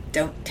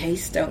 don't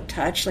taste, don't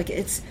touch. Like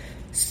it's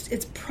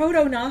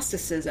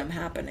proto-Gnosticism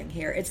happening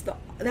here.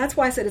 That's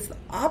why I said it's the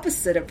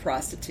opposite of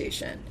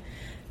prostitution.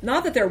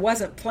 Not that there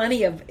wasn't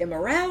plenty of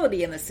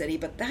immorality in the city,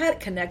 but that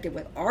connected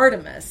with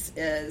Artemis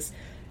is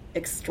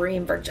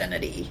extreme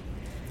virginity.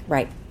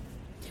 Right.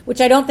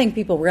 Which I don't think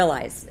people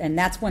realize. And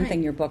that's one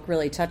thing your book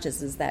really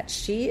touches, is that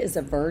she is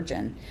a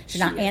virgin. She's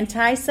not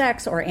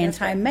anti-sex or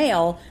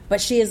anti-male, but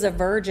she is a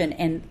virgin.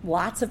 And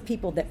lots of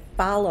people that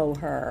follow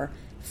her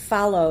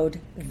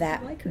followed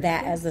that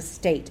as a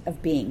state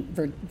of being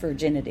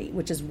virginity,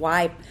 which is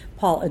why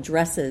Paul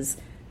addresses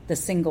the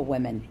single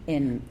women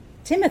in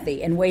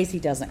Timothy in ways he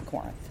doesn't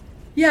Corinth.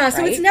 Yeah,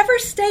 so it's never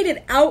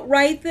stated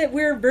outright that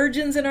we're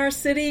virgins in our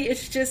city.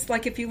 It's just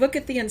like if you look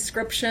at the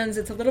inscriptions,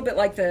 it's a little bit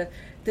like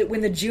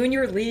when the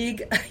Junior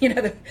League,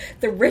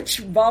 the rich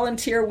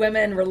volunteer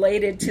women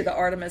related to the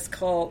Artemis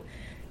cult,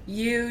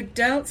 you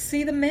don't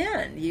see the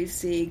men. You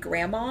see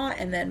grandma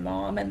and then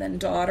mom and then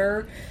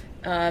daughter.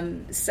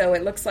 So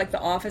it looks like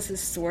the office is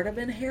sort of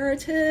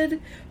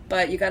inherited,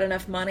 but you got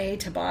enough money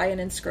to buy an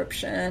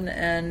inscription,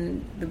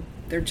 and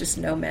there are just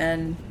no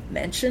men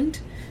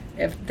mentioned.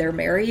 If they're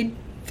married,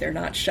 they're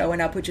not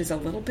showing up, which is a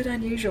little bit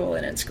unusual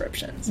in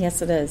inscriptions.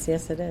 Yes, it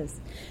is.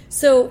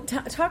 So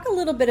talk a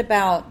little bit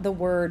about the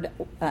word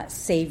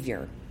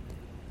Savior,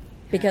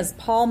 because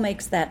Paul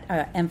makes that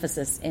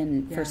emphasis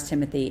in 1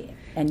 Timothy,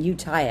 and you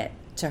tie it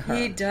to her.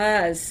 He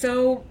does.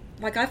 So,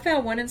 I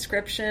found one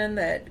inscription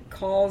that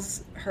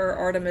calls her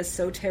Artemis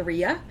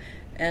Soteria,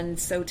 and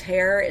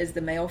Soter is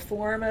the male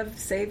form of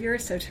Savior.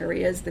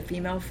 Soteria is the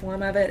female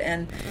form of it.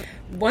 And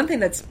one thing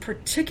that's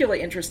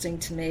particularly interesting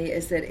to me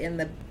is that in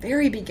the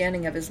very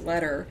beginning of his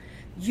letter,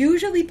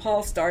 usually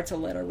Paul starts a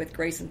letter with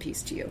grace and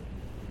peace to you.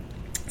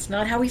 It's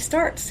not how he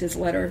starts his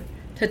letter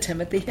to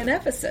Timothy in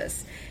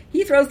Ephesus.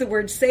 He throws the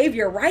word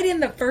Savior right in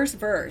the first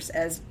verse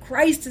as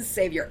Christ is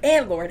Savior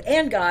and Lord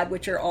and God,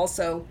 which are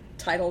also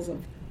titles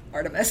of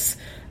Artemis.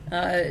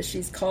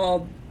 She's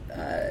called,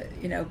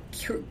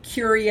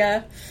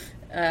 Curia,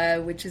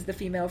 which is the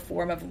female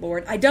form of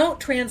Lord. I don't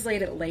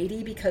translate it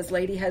lady because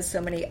lady has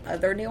so many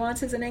other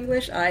nuances in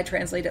English. I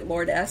translate it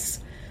Lordess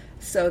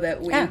so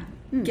that we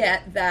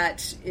get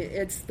that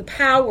it's the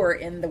power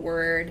in the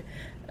word.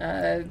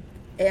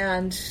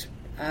 And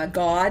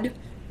God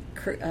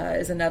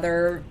is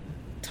another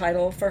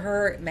title for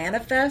her.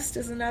 Manifest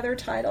is another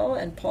title,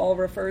 and Paul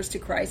refers to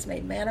Christ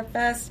made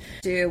manifest.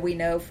 We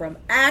know from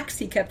Acts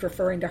he kept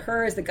referring to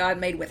her as the God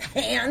made with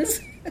hands.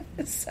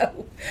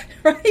 So,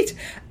 right?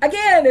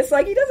 Again, it's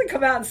like he doesn't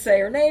come out and say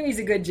her name. He's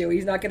a good Jew.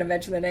 He's not going to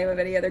mention the name of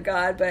any other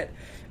God, but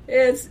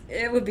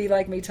it would be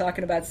like me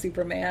talking about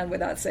Superman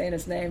without saying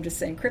his name, just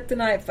saying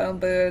kryptonite, phone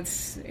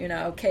booths,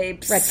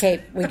 capes. Red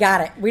cape. We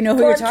got it. We know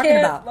who you're talking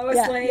about.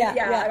 Lois Lane.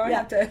 I don't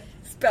have to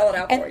spell it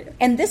out for you.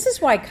 And this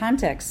is why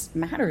context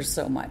matters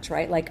so much,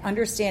 right? Like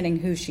understanding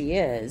who she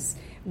is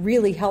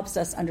really helps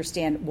us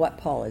understand what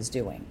Paul is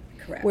doing.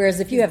 Correct.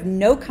 Whereas if you have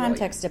no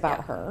context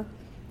about her,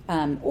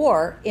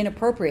 or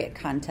inappropriate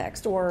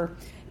context, or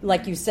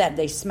like you said,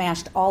 they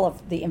smashed all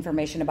of the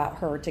information about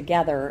her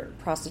together,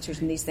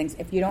 prostitution, these things.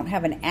 If you don't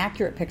have an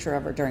accurate picture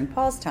of her during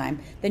Paul's time,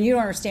 then you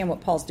don't understand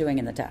what Paul's doing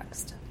in the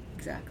text.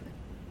 Exactly.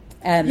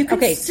 You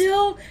can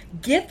still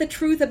get the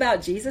truth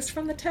about Jesus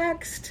from the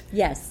text.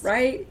 Yes.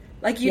 Right?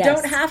 Like, you Yes.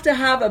 don't have to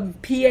have a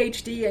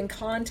PhD in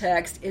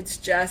context. It's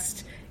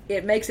just,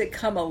 it makes it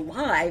come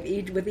alive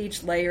with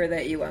each layer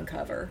that you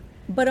uncover.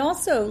 But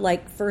also,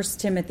 like 1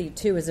 Timothy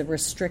 2 is a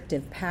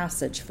restrictive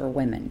passage for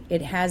women.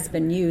 It has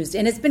been used,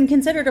 and it's been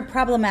considered a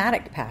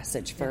problematic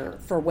passage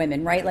for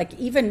women, right? Like,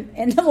 even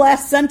in the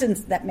last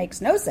sentence, that makes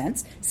no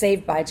sense,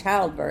 saved by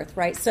childbirth,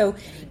 right? So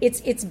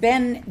it's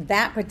been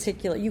that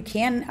particular, you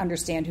can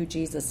understand who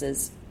Jesus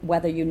is,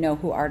 whether you know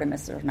who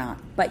Artemis or not,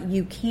 but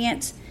you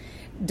can't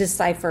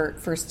decipher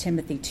 1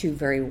 Timothy 2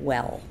 very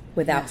well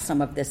without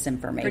some of this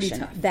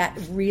information. That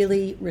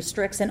really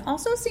restricts and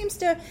also seems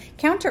to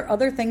counter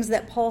other things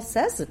that Paul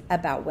says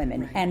about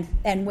women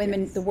and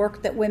women, the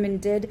work that women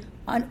did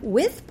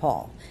with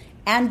Paul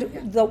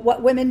and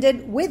what women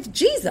did with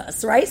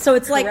Jesus, right? So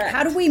it's like,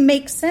 how do we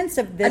make sense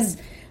of this?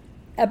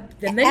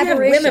 Then you have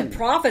women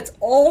prophets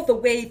all the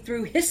way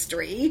through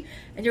history,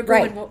 and you're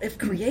going, well, if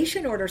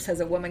creation order says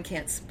a woman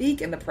can't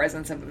speak in the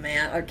presence of a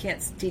man or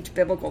can't teach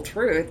biblical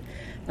truth,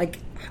 like,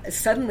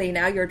 suddenly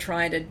now you're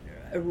trying to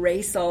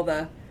erase all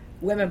the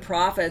women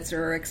prophets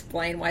or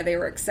explain why they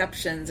were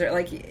exceptions, or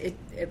like it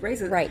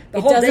raises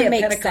the whole day of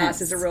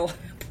Pentecost is a real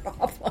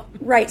problem.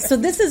 Right. So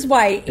this is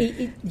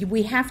why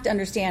we have to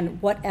understand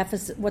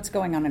what's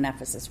going on in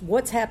Ephesus,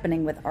 what's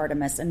happening with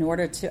Artemis, in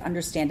order to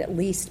understand at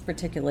least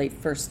particularly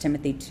 1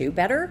 Timothy 2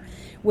 better,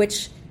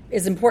 which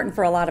is important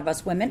for a lot of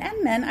us women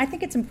and men. I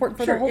think it's important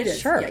for the whole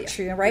church, right?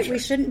 Sure.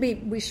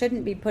 We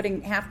shouldn't be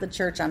putting half the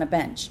church on a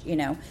bench,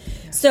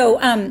 So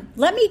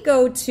let me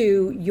go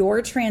to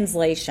your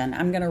translation.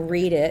 I'm going to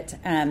read it.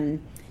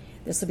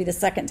 This will be the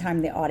second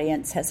time the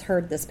audience has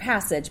heard this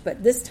passage,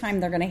 but this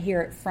time they're going to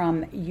hear it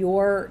from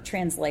your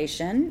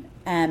translation.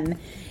 And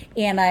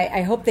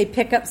I hope they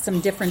pick up some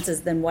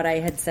differences than what I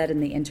had said in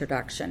the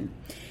introduction.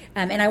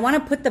 And I want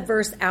to put the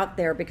verse out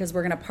there because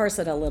we're going to parse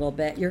it a little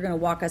bit. You're going to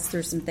walk us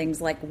through some things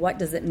like, what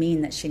does it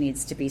mean that she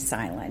needs to be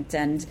silent?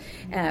 And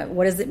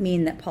what does it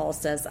mean that Paul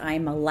says,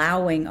 I'm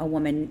allowing a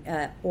woman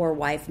or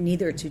wife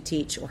neither to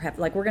teach or have,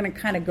 like, we're going to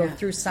kind of go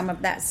through some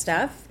of that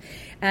stuff.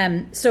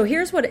 So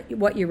here's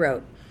what you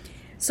wrote.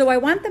 So I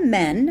want the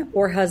men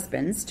or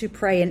husbands to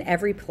pray in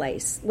every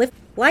place.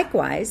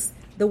 Likewise,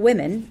 the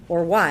women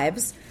or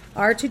wives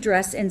are to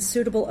dress in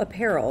suitable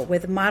apparel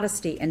with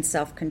modesty and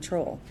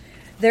self-control.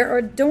 Their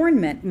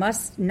adornment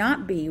must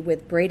not be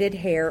with braided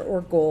hair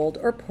or gold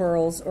or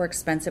pearls or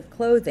expensive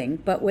clothing,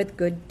 but with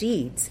good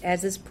deeds,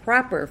 as is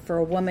proper for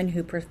a woman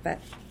who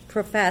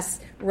profess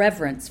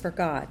reverence for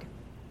God.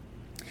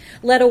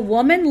 Let a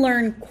woman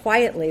learn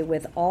quietly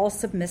with all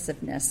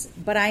submissiveness,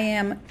 but I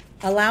am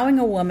allowing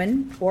a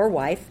woman or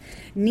wife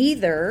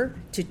neither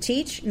to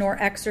teach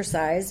nor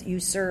exercise,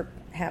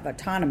 have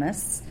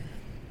autonomous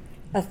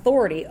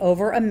authority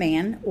over a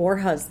man or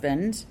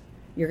husband.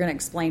 You're going to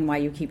explain why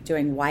you keep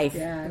doing wife,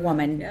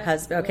 woman,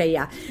 husband. Okay,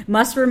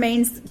 must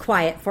remain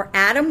quiet. For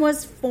Adam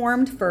was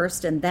formed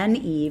first, and then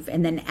Eve,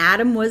 and then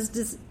Adam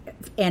was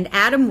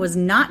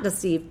not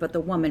deceived, but the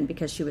woman,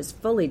 because she was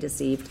fully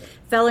deceived,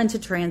 fell into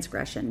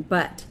transgression.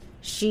 But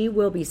she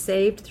will be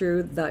saved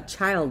through the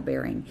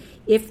childbearing,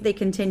 if they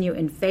continue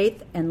in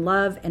faith and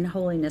love and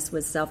holiness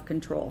with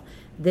self-control.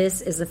 This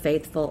is a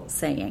faithful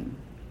saying.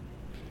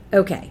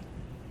 Okay.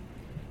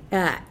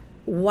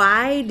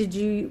 Why did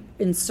you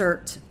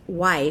insert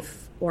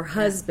wife or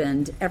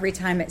husband every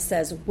time it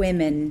says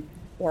women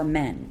or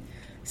men?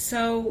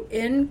 So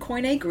in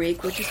Koine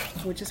Greek,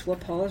 which is what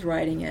Paul is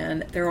writing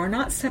in, there are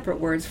not separate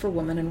words for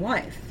woman and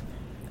wife.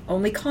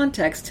 Only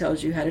context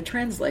tells you how to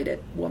translate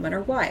it, woman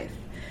or wife.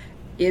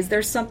 Is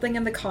there something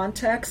in the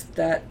context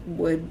that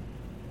would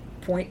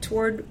point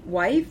toward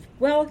wife?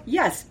 Well,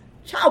 yes,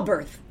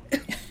 childbirth.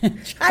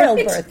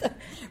 Childbirth. Right?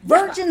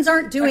 Virgins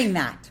aren't doing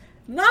that.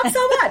 Not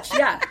so much,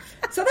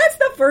 So that's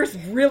the first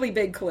really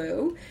big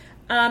clue.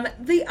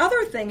 The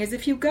other thing is,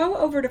 if you go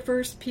over to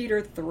 1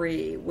 Peter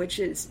 3, which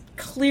is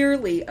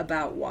clearly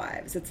about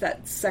wives, it's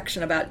that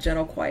section about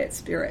gentle, quiet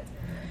spirit.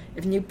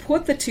 If you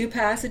put the two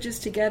passages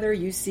together,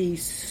 you see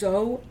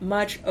so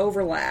much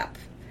overlap,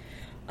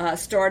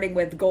 starting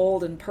with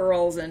gold and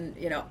pearls, and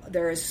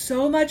there is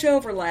so much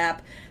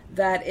overlap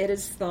that it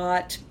is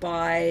thought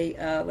by,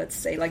 let's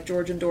say, like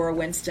George and Dora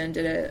Winston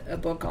did a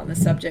book on the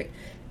subject,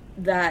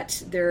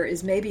 that there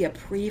is maybe a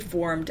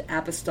preformed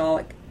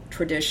apostolic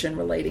tradition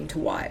relating to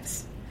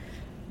wives.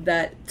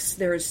 That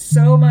there is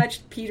so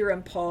much Peter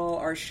and Paul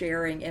are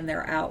sharing in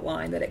their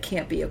outline that it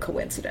can't be a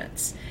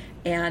coincidence.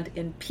 And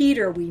in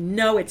Peter, we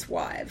know it's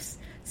wives.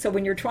 So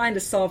when you're trying to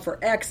solve for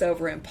X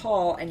over in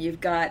Paul, and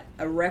you've got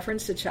a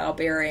reference to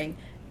childbearing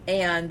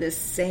and this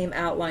same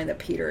outline that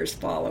Peter is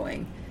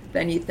following,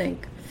 then you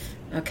think,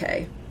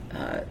 okay.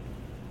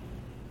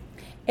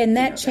 And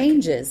that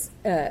changes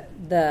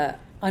the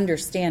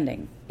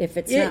understanding. If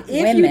it's not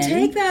if women, you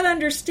take that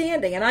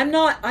understanding, and I'm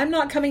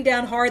not coming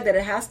down hard that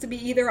it has to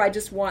be either. I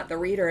just want the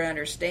reader to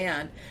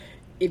understand.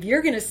 If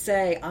you're going to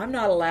say, I'm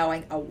not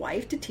allowing a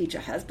wife to teach a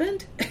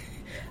husband,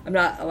 I'm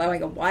not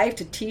allowing a wife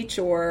to teach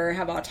or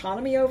have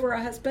autonomy over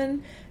a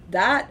husband,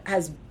 that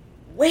has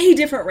way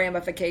different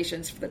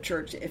ramifications for the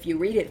church if you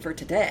read it for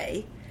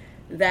today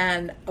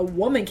than a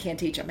woman can't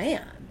teach a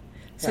man.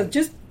 So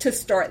just to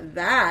start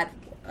that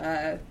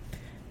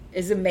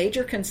is a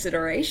major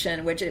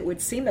consideration, which it would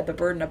seem that the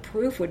burden of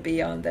proof would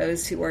be on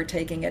those who are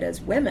taking it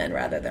as women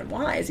rather than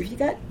wives, if you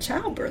got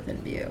childbirth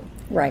in view.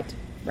 Right.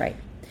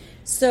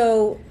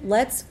 So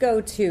let's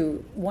go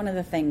to one of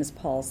the things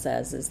Paul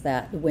says is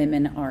that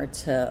women are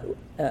to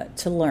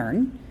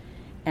learn,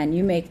 and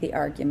you make the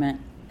argument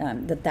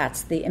that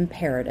that's the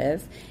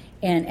imperative,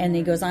 and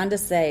he goes on to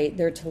say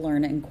they're to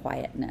learn in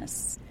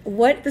quietness.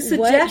 The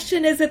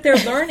suggestion is that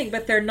they're learning,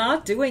 but they're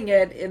not doing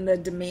it in the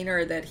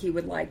demeanor that he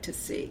would like to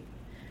see.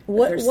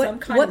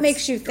 What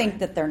makes you think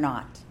that they're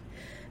not?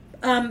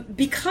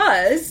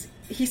 Because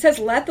he says,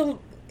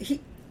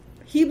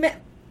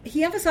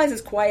 he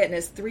emphasizes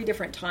quietness 3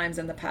 different times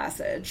in the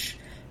passage,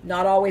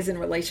 not always in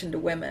relation to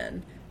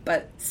women,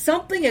 but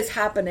something is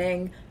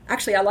happening.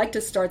 Actually, I like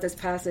to start this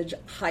passage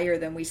higher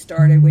than we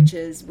started, which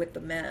is with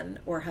the men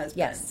or husbands.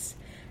 Yes.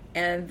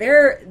 And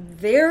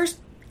they're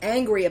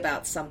angry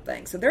about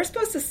something, so they're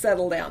supposed to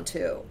settle down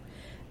too.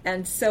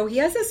 And so he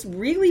has this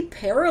really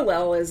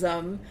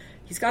parallelism.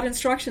 He's got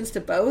instructions to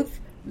both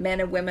men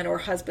and women or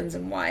husbands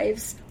and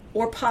wives,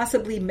 or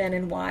possibly men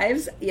and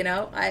wives.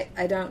 I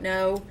don't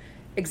know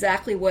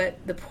exactly what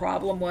the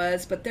problem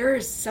was, but there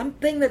is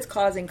something that's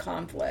causing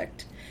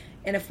conflict.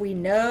 And if we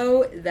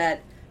know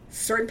that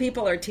certain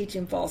people are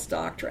teaching false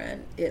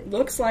doctrine, it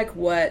looks like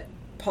what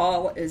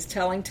Paul is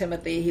telling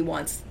Timothy he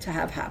wants to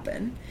have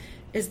happen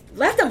is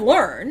let them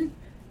learn.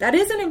 That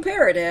is an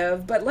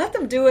imperative, but let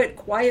them do it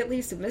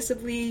quietly,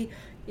 submissively.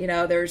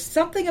 There's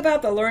something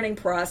about the learning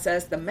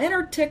process. The men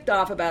are ticked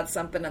off about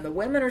something, and the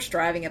women are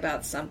striving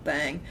about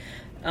something.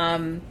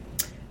 And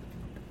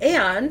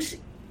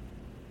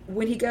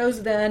when he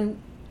goes,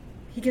 then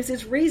he gives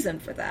his reason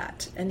for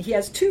that. And he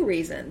has 2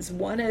 reasons.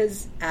 One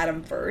is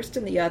Adam first,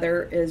 and the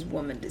other is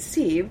woman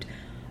deceived.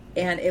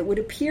 And it would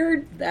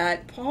appear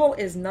that Paul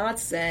is not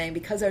saying,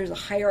 because there's a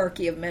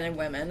hierarchy of men and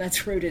women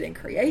that's rooted in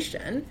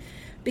creation,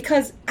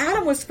 because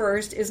Adam was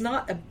first is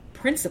not a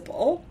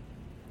principle,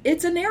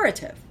 it's a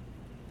narrative.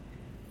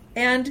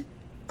 And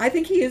I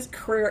think he is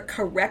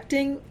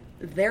correcting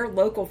their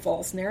local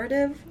false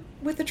narrative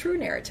with a true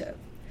narrative.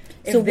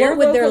 So what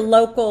would their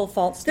local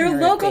false narrative be?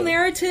 Their local be?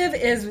 narrative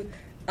is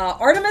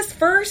Artemis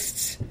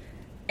first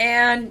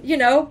and,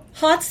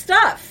 hot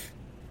stuff.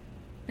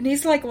 And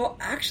he's like, well,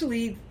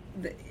 actually,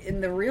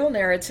 in the real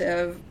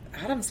narrative,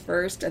 Adam's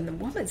first and the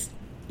woman's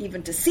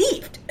even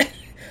deceived.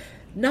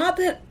 Not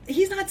that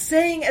he's not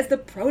saying as the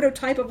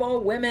prototype of all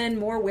women,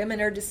 more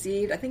women are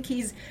deceived. I think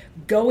he's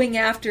going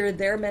after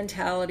their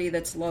mentality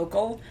that's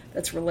local,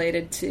 that's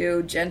related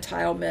to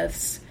Gentile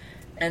myths,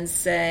 and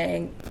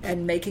saying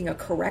and making a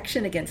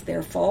correction against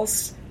their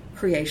false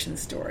creation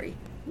story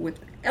with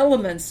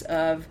elements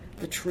of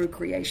the true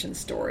creation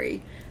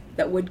story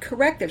that would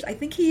correct theirs. I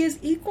think he is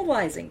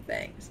equalizing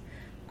things.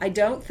 I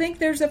don't think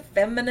there's a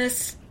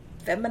feminazi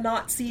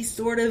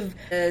sort of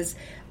as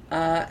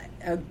a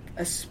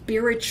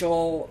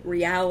spiritual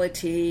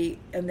reality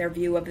in their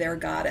view of their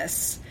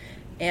goddess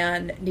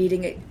and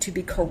needing it to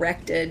be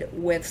corrected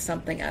with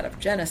something out of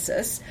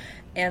Genesis.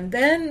 And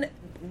then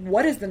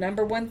what is the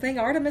number one thing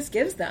Artemis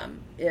gives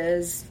them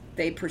is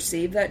they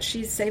perceive that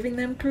she's saving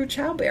them through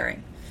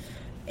childbearing.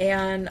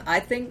 And I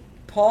think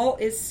Paul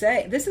is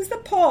saying, this is the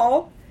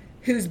Paul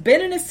who's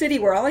been in a city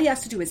where all he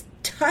has to do is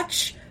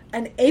touch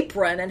an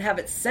apron and have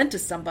it sent to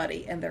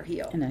somebody and they're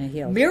healed. And they're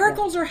healed.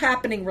 Miracles are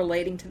happening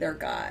relating to their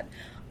God.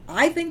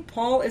 I think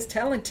Paul is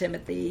telling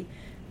Timothy,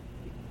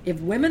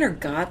 if women are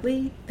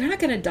godly, they're not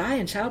going to die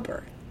in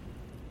childbirth.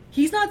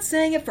 He's not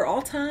saying it for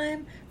all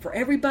time, for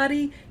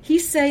everybody.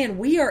 He's saying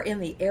we are in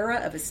the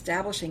era of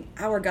establishing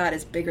our God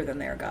is bigger than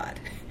their God.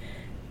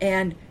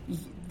 And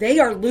they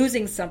are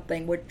losing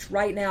something, which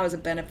right now is a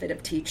benefit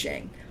of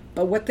teaching.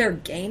 But what they're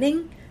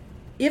gaining,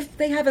 if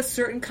they have a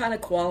certain kind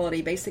of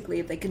quality, basically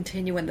if they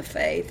continue in the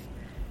faith,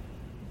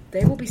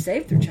 they will be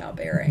saved through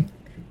childbearing.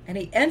 And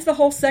he ends the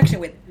whole section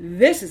with,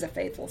 this is a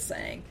faithful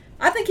saying.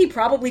 I think he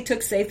probably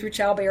took saved through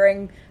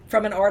childbearing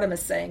from an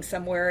Artemis saying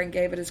somewhere and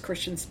gave it his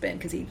Christian spin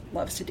because he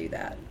loves to do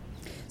that.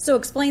 So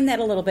explain that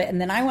a little bit,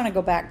 and then I want to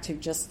go back to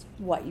just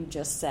what you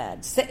just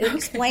said. Okay.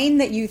 Explain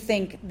that you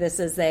think this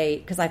is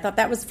because I thought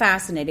that was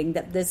fascinating,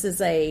 that this is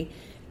a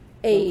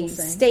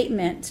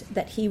statement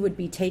that he would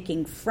be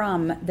taking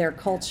from their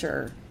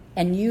culture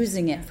and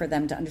using it for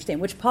them to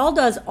understand, which Paul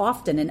does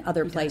often in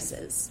other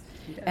places.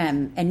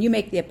 And you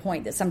make the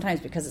point that sometimes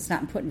because it's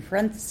not put in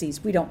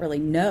parentheses, we don't really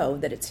know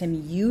that it's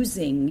him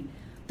using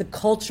the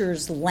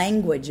culture's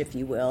language, if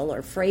you will,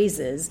 or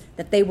phrases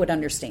that they would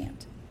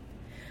understand.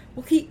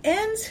 Well, he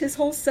ends his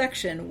whole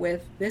section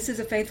with, this is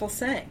a faithful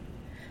saying.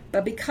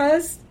 But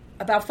because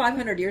about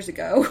 500 years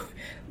ago,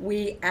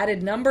 we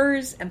added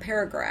numbers and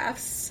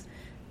paragraphs,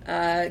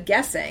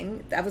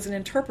 guessing, that was an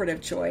interpretive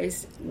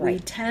choice. Right. We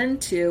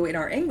tend to, in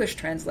our English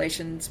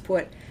translations,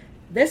 put,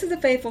 this is a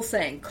faithful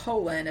saying, :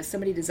 if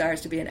somebody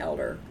desires to be an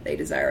elder, they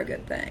desire a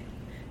good thing.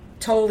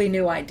 Totally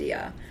new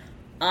idea.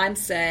 I'm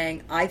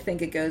saying, I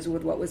think it goes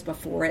with what was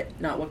before it,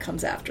 not what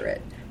comes after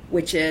it.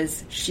 which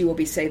is she will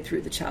be saved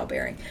through the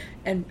childbearing.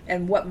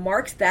 And what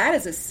marks that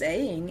as a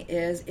saying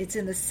is it's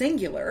in the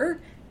singular,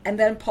 and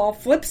then Paul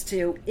flips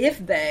to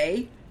if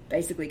they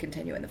basically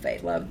continue in the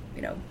faith, love,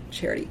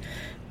 charity.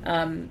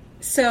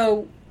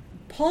 So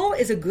Paul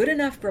is a good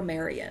enough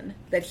grammarian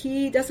that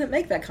he doesn't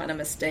make that kind of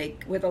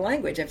mistake with the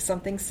language. If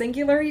something's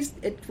singular,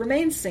 it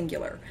remains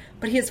singular.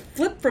 But he has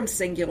flipped from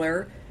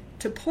singular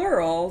to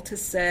plural to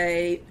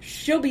say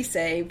she'll be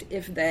saved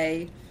if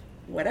they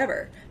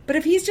whatever. But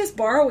if he's just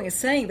borrowing a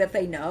saying that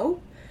they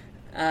know,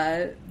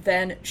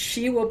 then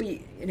she will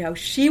be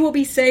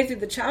saved through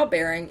the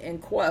childbearing, in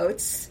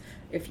quotes,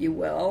 if you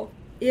will,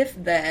 if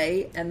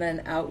they, and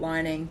then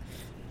outlining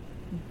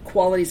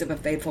qualities of a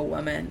faithful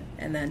woman,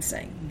 and then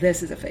saying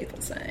this is a faithful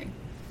saying.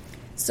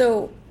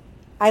 So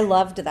I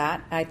loved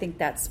that. I think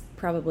that's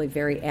probably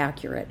very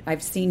accurate.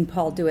 I've seen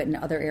Paul do it in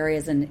other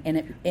areas, and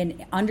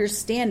in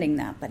understanding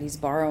that he's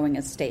borrowing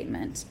a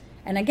statement.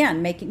 And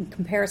again, making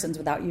comparisons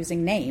without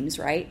using names,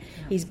 right?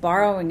 Yeah. He's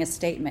borrowing a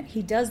statement.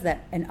 He does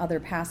that in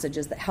other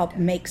passages that help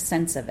make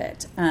sense of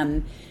it.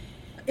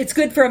 It's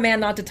good for a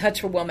man not to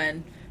touch a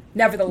woman,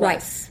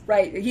 nevertheless.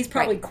 Right? He's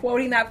probably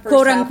quoting that first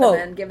quote half unquote,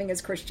 and then giving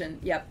his Christian,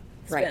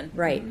 spin.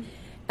 Right.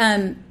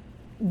 Mm-hmm.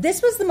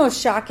 This was the most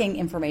shocking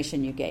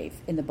information you gave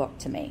in the book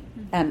to me.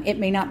 Mm-hmm. It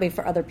may not be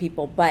for other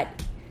people, but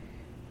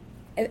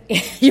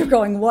you're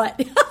going, what?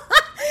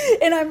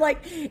 And I'm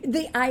like,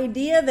 the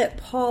idea that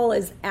Paul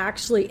is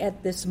actually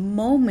at this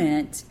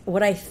moment,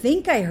 what I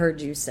think I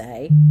heard you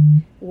say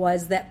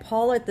was that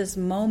Paul at this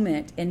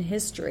moment in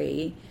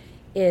history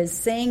is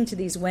saying to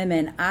these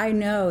women, I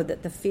know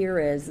that the fear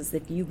is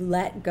if you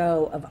let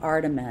go of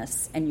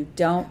Artemis and you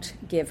don't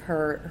give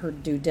her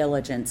due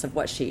diligence of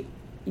what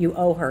you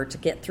owe her to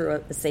get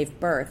through a safe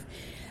birth,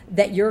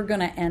 that you're going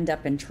to end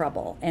up in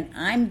trouble. And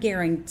I'm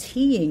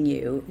guaranteeing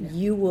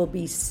you will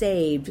be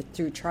saved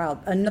through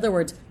trial. In other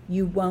words,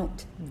 you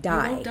won't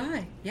die. You won't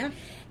die, yeah.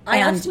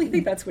 I absolutely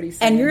think that's what he's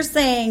saying. And you're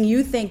saying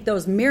you think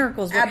those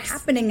miracles were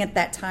happening at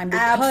that time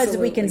because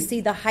we can see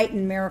the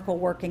heightened miracle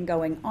working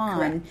going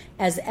on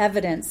as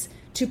evidence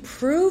to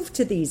prove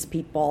to these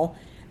people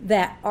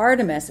that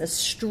Artemis, as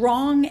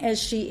strong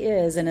as she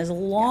is and as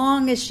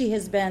long as she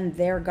has been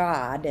their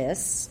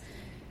goddess,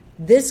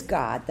 this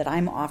God that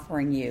I'm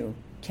offering you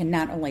can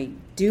not only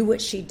do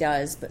what she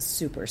does, but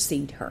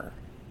supersede her.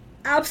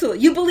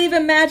 Absolutely. You believe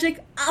in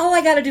magic? All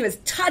I got to do is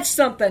touch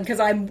something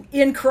because I'm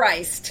in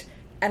Christ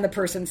and the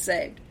person's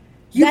saved.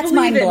 That's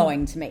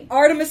mind-blowing to me.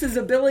 Artemis's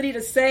ability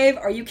to save?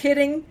 Are you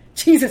kidding?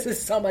 Jesus is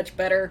so much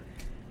better.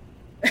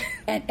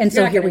 And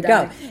so here we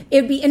go.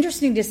 It'd be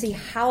interesting to see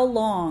how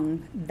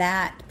long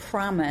that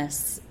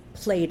promise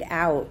played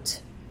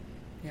out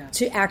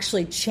to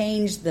actually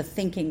change the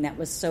thinking that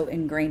was so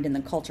ingrained in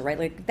the culture, right?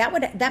 Like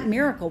that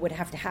miracle would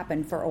have to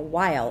happen for a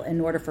while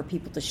in order for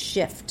people to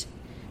shift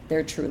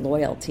their true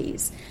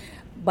loyalties.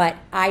 But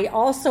I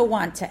also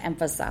want to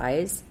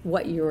emphasize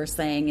what you were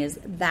saying is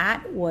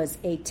that was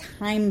a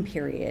time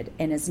period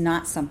and is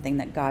not something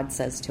that God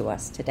says to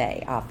us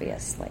today,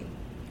 obviously.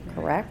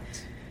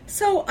 Correct?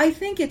 So I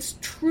think it's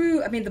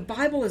true. I mean, the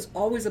Bible is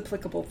always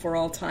applicable for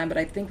all time, but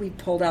I think we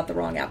pulled out the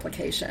wrong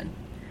application.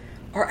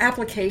 Our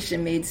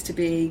application needs to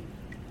be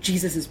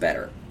Jesus is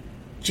better.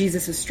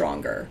 Jesus is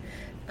stronger.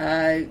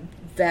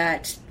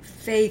 That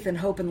faith and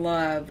hope and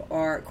love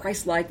are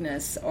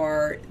Christ-likeness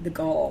are the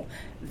goal.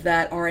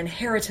 That our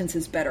inheritance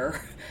is better.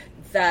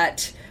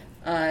 That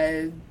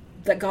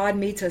God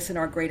meets us in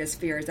our greatest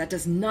fears. That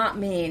does not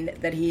mean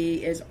that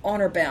he is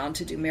honor-bound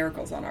to do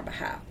miracles on our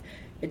behalf.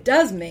 It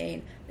does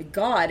mean that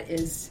God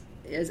is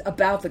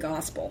about the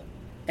gospel,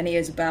 and he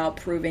is about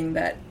proving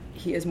that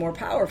he is more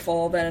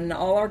powerful than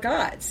all our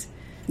gods.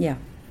 Yeah.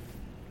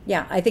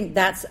 Yeah, I think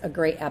that's a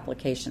great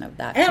application of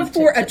that. And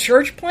for a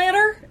church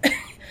planter,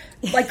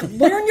 like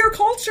learn your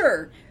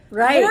culture.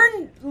 Right.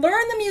 Learn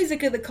the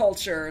music of the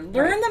culture.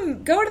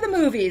 Go to the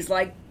movies,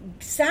 like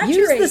saturate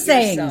Use the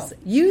yourself. sayings.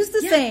 Use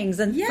the sayings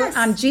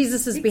on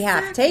Jesus'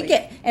 behalf. Take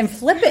it and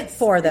flip it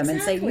for them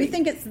and say, you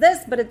think it's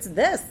this, but it's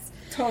this.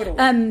 Totally.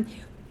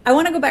 I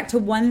want to go back to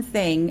one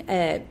thing,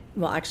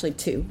 well, actually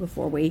two,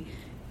 before we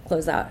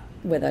close out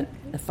with a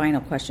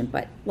final question.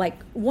 But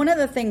like one of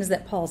the things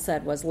that Paul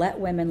said was let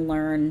women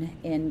learn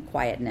in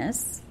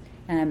quietness.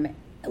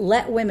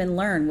 Let women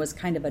learn was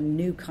kind of a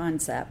new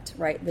concept,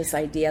 right? This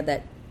idea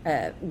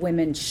that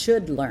women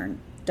should learn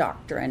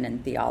doctrine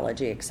and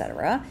theology,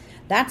 etc.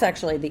 That's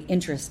actually the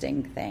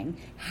interesting thing.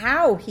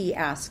 How he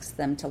asks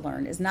them to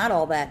learn is not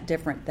all that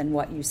different than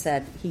what you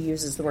said. He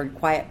uses the word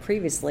quiet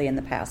previously in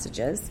the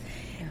passages.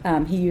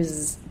 He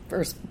uses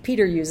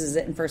Peter uses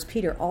it in 1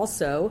 Peter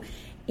also.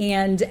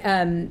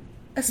 And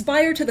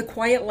aspire to the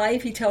quiet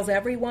life, he tells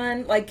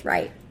everyone. Like,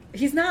 right.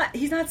 He's not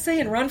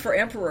saying run for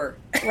emperor.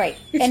 Right.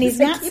 And he's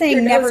not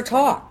saying never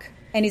talk.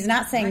 And he's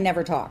not saying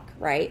never talk,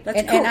 right?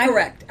 That's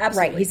correct.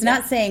 Absolutely. Right. He's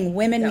not saying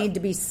women need to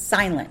be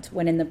silent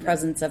when in the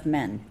presence of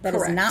men. That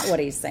is not what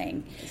he's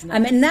saying.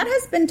 And that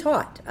has been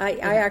taught. I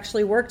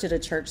actually worked at a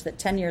church that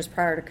 10 years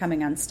prior to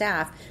coming on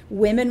staff,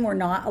 women were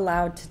not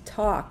allowed to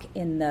talk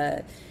in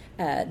the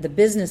the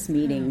business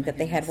meeting that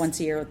they had once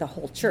a year with the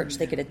whole church.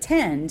 They could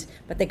attend,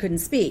 but they couldn't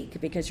speak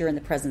because you're in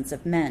the presence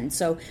of men.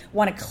 So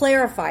want to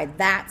clarify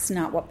that's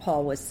not what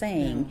Paul was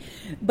saying.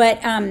 No.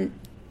 But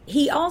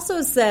he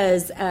also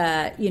says,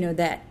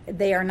 that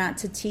they are not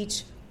to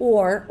teach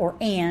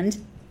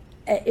and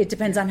it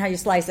depends on how you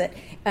slice it,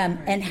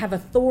 and have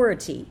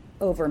authority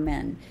over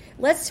men.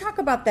 Let's talk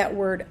about that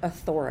word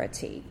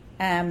authority,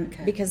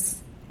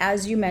 because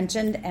as you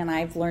mentioned, and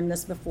I've learned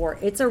this before,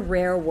 it's a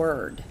rare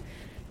word.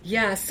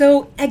 Yeah,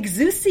 so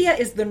exousia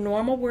is the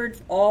normal word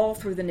all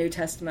through the New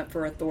Testament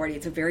for authority.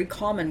 It's a very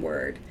common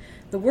word.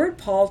 The word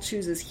Paul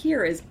chooses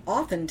here is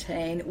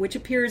authentane, which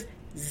appears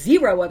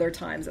 0 other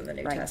times in the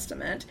New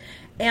Testament.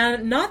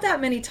 And not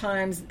that many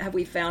times have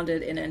we found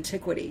it in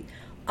antiquity.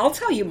 I'll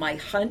tell you my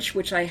hunch,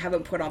 which I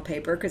haven't put on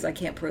paper because I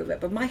can't prove it,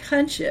 but my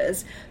hunch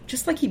is,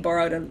 just like he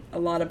borrowed a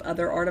lot of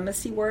other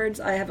Artemis-y words,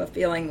 I have a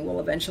feeling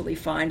we'll eventually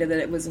find that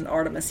it was an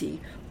Artemis-y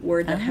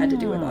word that had to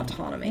do with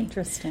autonomy.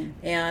 Interesting.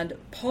 And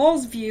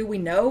Paul's view, we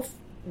know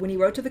when he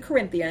wrote to the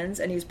Corinthians,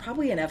 and he was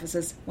probably in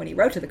Ephesus when he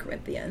wrote to the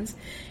Corinthians.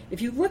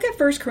 If you look at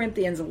 1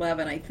 Corinthians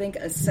 11, I think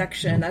a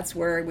section, that's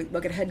where we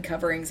look at head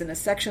coverings, and a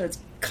section that's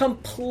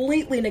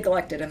completely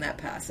neglected in that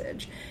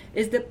passage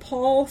is that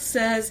Paul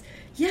says,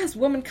 yes,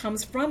 woman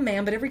comes from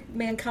man, but every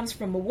man comes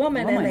from a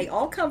woman. And they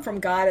all come from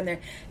God.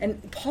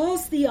 And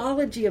Paul's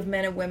theology of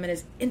men and women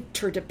is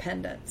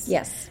interdependence.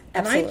 Yes,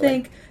 absolutely. And I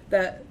think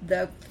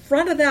the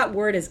front of that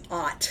word is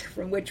aut,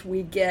 from which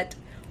we get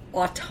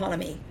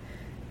autonomy.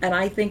 And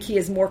I think he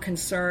is more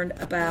concerned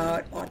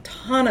about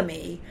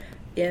autonomy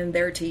in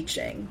their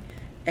teaching.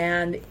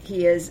 And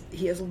he is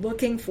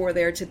looking for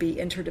there to be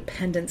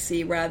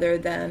interdependency rather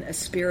than a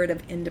spirit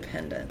of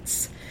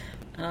independence.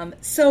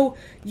 So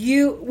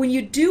when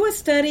you do a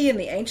study in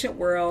the ancient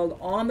world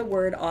on the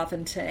word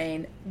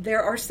authentane,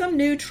 there are some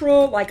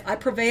neutral, like I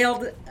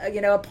prevailed,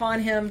 upon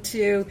him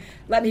to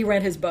let me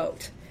rent his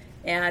boat.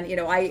 And,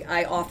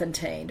 I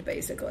authentained,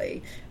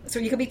 basically. So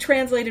you can be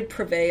translated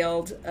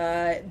prevailed.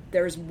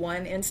 There's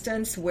one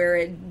instance where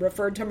it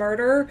referred to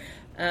murder,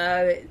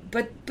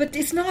 but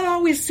it's not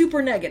always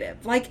super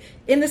negative. Like,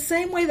 in the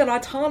same way that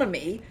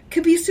autonomy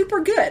could be super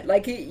good.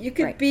 Like, you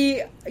could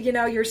be,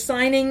 you're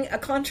signing a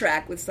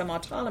contract with some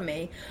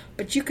autonomy,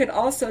 but you could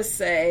also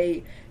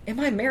say, in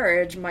my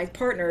marriage, my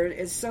partner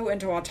is so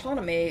into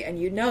autonomy, and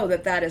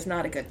that is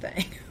not a good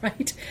thing,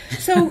 right?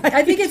 So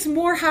I think it's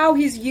more how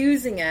he's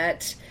using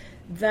it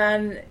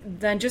than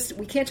just,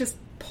 we can't just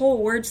pull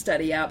a word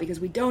study out because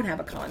we don't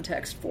have a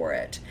context for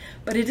it.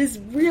 But it is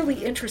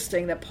really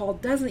interesting that Paul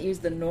doesn't use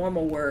the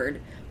normal word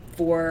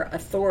for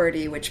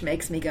authority, which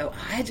makes me go,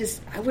 I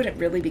wouldn't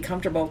really be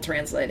comfortable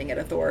translating it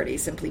authority,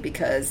 simply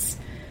because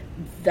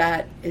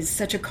that is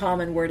such a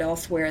common word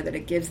elsewhere that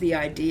it gives the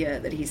idea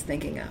that he's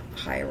thinking a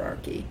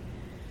hierarchy.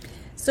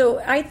 So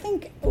I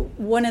think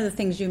one of the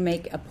things you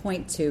make a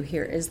point to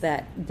here is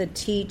that the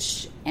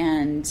teach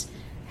and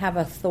have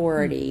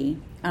authority,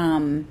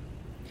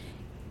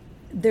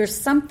 there's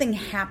something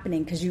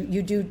happening, because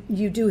you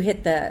do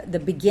hit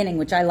the beginning,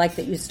 which I like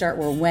that you start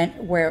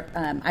where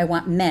I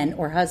want men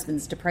or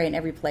husbands to pray in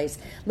every place,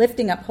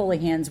 lifting up holy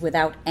hands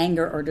without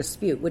anger or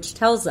dispute, which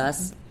tells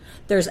us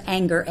there's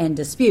anger and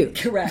dispute.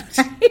 Correct.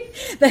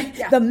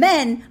 Right? The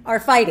men are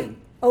fighting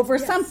over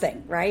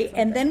something, right?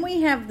 And then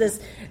we have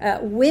this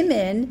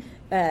women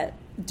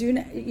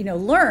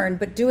learn,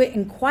 but do it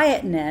in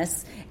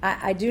quietness.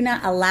 I do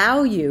not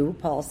allow you,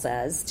 Paul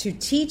says, to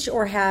teach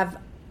or have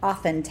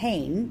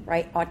authentane,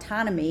 right,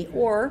 autonomy,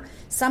 or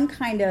some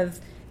kind of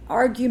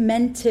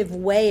argumentative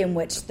way in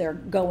which they're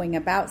going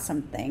about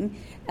something.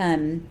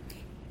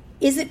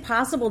 Is it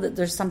possible that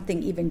there's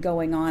something even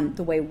going on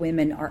the way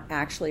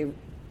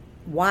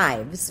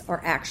wives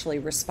are actually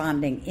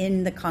responding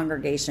in the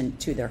congregation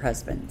to their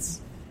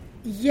husbands?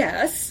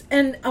 Yes,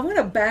 and I want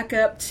to back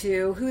up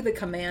to who the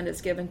command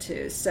is given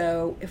to.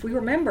 So if we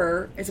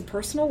remember, it's a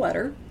personal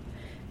letter,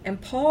 and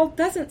Paul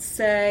doesn't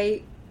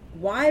say,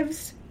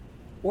 wives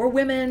or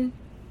women,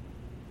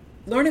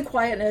 learn in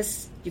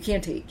quietness, you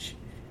can't teach.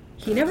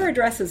 He never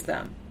addresses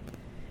them.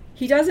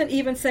 He doesn't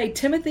even say,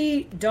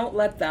 Timothy, don't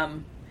let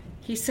them.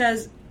 He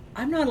says,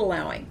 I'm not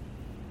allowing.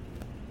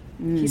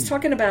 He's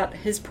talking about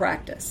his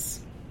practice.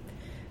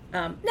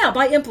 Now,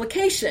 by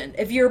implication,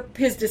 if you're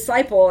his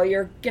disciple,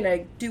 you're going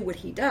to do what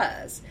he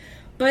does.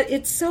 But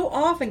it so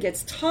often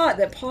gets taught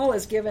that Paul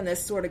is given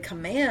this sort of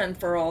command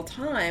for all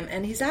time,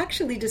 and he's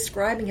actually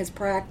describing his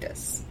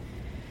practice.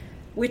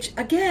 Which,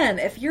 again,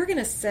 if you're going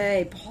to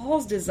say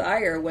Paul's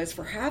desire was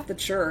for half the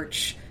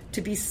church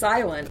to be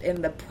silent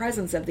in the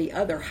presence of the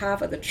other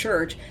half of the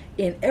church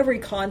in every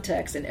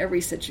context, in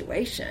every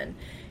situation,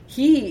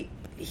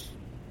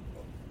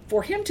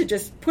 for him to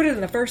just put it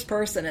in the first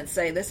person and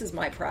say, this is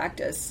my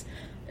practice,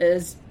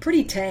 is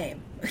pretty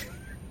tame.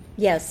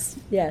 Yes.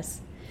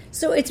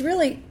 So it's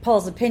really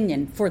Paul's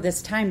opinion for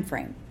this time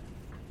frame.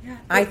 Yeah,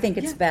 I think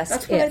it's best.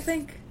 That's what I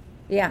think.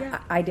 Yeah.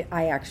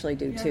 I actually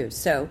do too.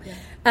 So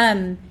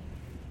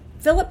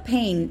Philip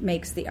Payne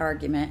makes the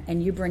argument,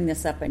 and you bring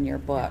this up in your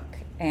book,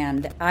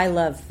 And I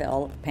love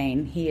Phil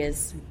Payne. He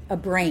is a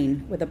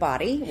brain with a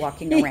body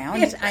walking around.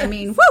 Yes. I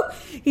mean, whoo!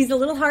 He's a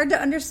little hard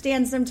to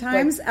understand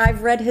sometimes. But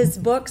I've read his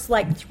books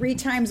like 3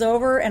 times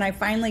over, and I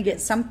finally get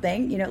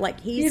something.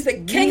 Like he's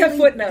the king of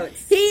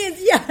footnotes. He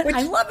is, yeah. Which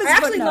I love his I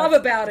actually footnotes. love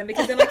about him,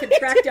 because then I can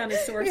track down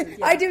his sources.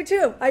 Yeah. I do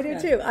too.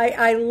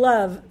 I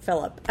love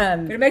Philip.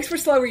 But it makes for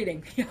slow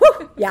reading.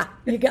 Yeah,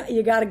 you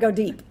got to go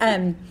deep.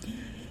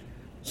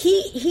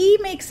 He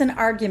makes an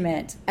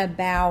argument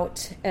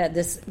about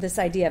this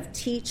idea of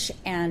teach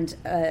and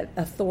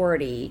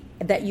authority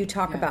that you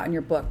talk about in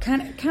your book.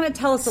 Kind of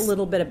tell us a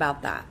little bit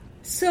about that.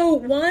 So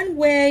one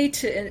way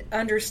to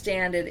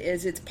understand it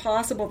is it's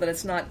possible that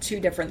it's not 2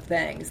 different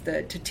things.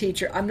 To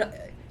teach,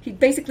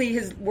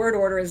 his word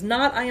order is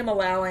not I am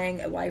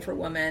allowing a wife or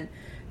woman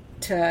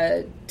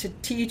to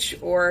teach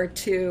or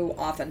to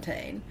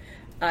authentate.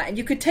 And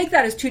you could take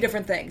that as 2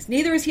 different things.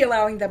 Neither is he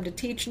allowing them to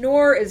teach,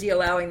 nor is he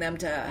allowing them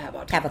to have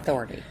autonomy. Have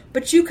authority.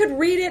 But you could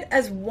read it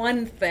as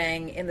one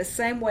thing in the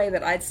same way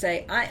that I'd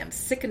say, I am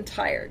sick and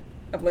tired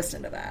of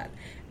listening to that.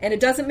 And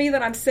it doesn't mean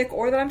that I'm sick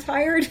or that I'm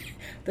tired.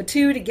 The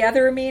 2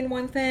 together mean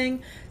one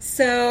thing.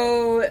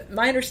 So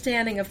my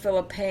understanding of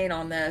Philip Payne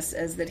on this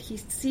is that he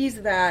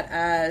sees that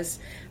as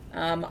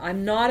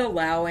I'm not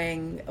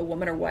allowing a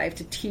woman or wife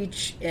to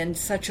teach in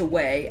such a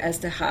way as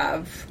to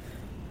have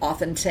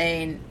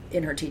authentate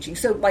in her teaching,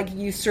 so like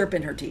usurp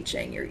in her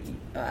teaching.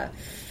 There's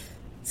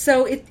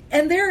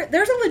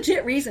a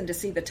legit reason to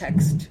see the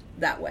text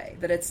that way.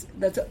 That it's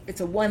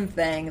a one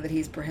thing that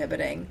he's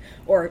prohibiting,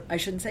 or I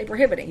shouldn't say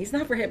prohibiting. He's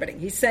not prohibiting.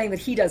 He's saying that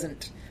he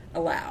doesn't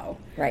allow.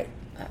 Right.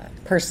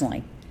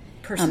 Personally,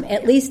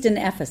 at least in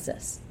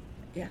Ephesus.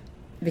 Yeah.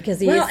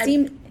 Because he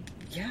seemed.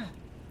 Yeah.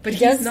 But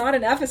he's not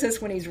in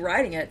Ephesus when he's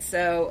writing it.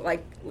 So,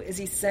 is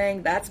he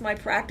saying that's my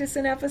practice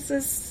in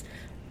Ephesus?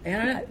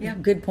 Yeah.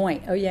 Good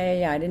point. Oh,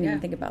 yeah. I didn't even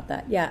think about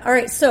that. Yeah. All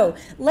right. So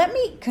let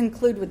me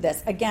conclude with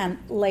this. Again,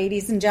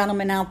 ladies and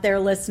gentlemen out there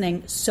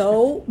listening,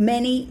 so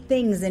many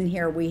things in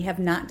here we have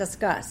not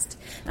discussed.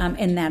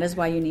 And that is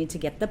why you need to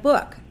get the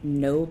book,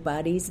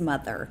 Nobody's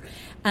Mother.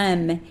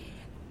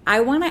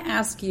 I want to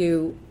ask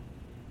you,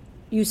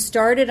 you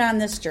started on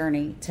this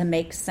journey to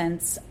make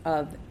sense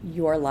of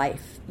your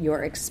life,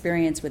 your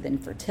experience with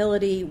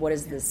infertility. What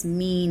does this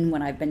mean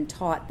when I've been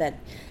taught that,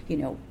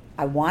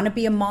 I want to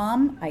be a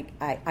mom.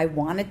 I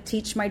want to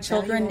teach my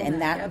children,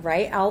 and that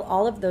right,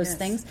 all of those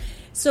things.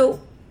 So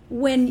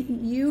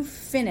when you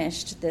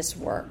finished this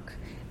work,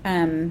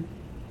 and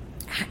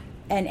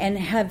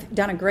have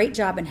done a great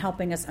job in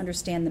helping us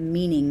understand the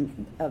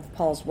meaning of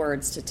Paul's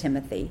words to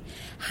Timothy,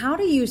 how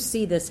do you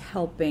see this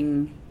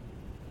helping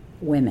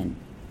women?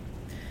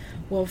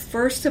 Well,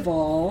 first of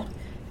all,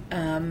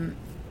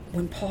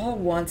 when Paul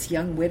wants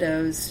young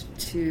widows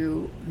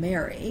to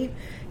marry,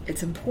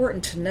 it's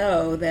important to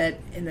know that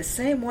in the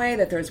same way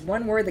that there's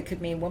one word that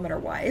could mean woman or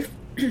wife,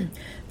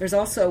 there's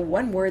also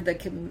one word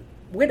that could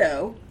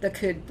widow that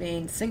could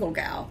mean single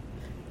gal.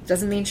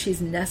 Doesn't mean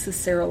she's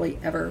necessarily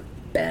ever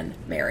been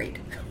married.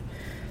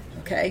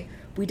 Okay?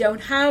 We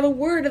don't have a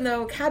word in the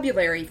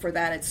vocabulary for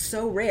that. It's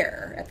so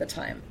rare at the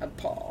time of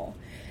Paul.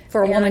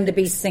 For a woman to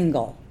be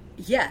single.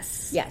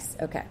 Yes. Yes,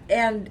 okay.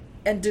 And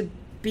to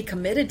be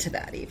committed to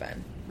that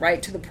even,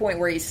 right? To the point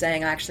where he's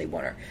saying, I actually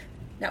want her.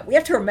 Now, we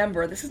have to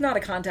remember, this is not a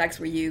context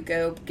where you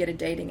go get a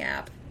dating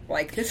app.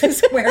 This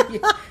is where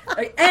you...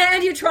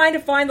 and you're trying to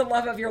find the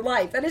love of your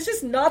life. That is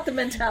just not the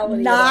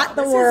mentality. Not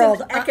the world.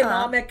 This is an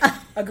economic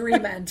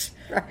agreement.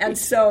 Right. And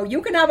so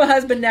you can have a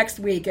husband next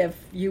week if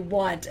you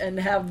want and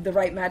have the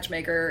right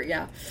matchmaker,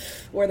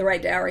 or the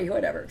right dowry,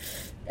 whatever.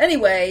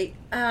 Anyway,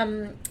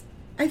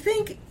 I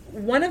think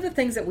one of the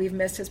things that we've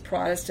missed as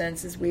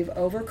Protestants is we've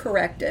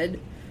overcorrected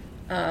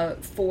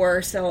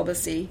for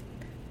celibacy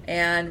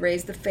and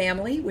raised the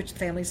family, which the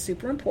family is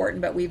super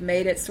important, but we've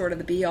made it sort of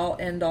the be-all,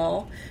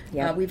 end-all.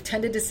 Yeah. We've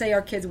tended to say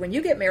our kids, when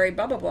you get married,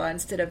 blah, blah, blah,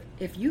 instead of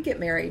if you get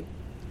married.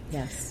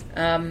 Yes.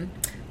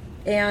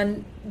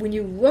 And when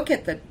you look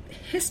at the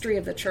history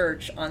of the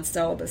church on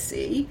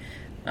celibacy,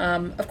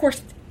 of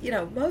course,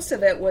 most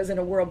of it was in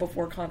a world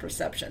before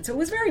contraception. So it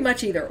was very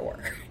much either or.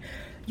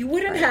 You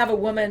wouldn't have a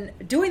woman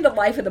doing the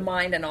life of the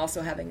mind and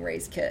also having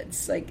raised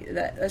kids.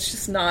 That's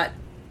just not...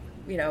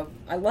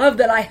 I love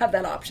that I have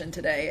that option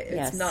today.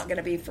 It's not going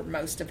to be for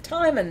most of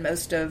time and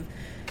most of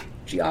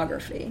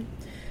geography.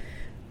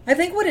 I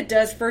think what it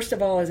does, first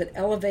of all, is it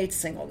elevates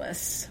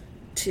singleness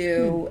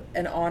to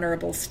an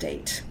honorable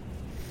state.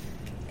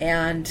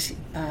 And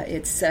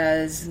it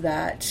says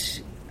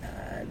that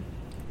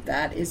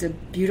that is a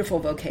beautiful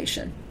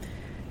vocation,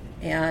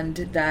 and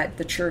that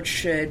the church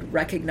should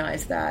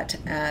recognize that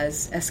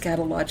as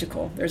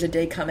eschatological. There's a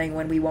day coming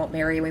when we won't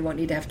marry and we won't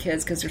need to have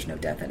kids because there's no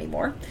death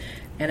anymore.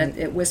 And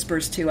it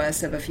whispers to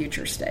us of a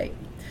future state.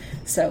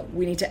 So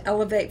we need to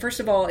elevate.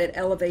 First of all, it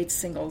elevates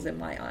singles in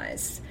my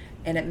eyes.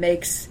 And it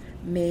makes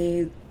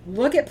me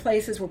look at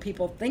places where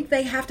people think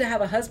they have to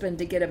have a husband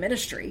to get a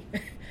ministry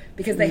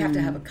because they have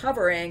to have a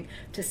covering,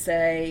 to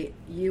say,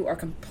 you are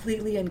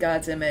completely in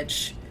God's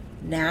image.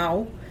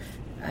 Now,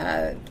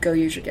 go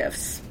use your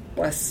gifts.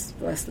 Bless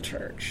the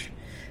church.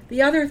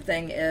 The other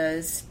thing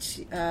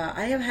is,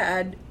 I have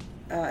had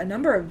a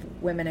number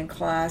of women in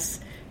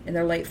class in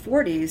their late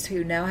 40s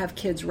who now have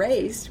kids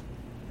raised.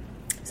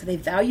 So they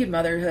valued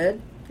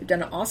motherhood. They've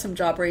done an awesome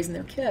job raising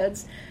their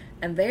kids.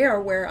 And they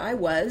are where I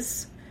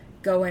was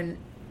going,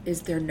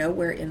 is there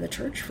nowhere in the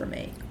church for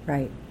me?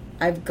 Right.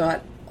 I've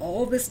got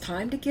all this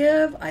time to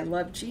give. I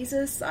love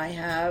Jesus. I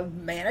have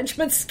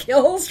management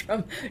skills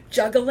from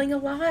juggling a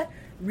lot.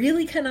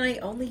 Really, can I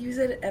only use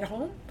it at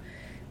home?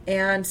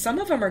 And some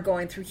of them are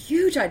going through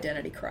huge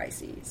identity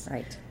crises.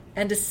 Right.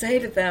 And to say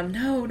to them,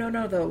 no,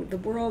 the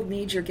world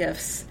needs your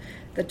gifts.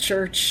 The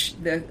church,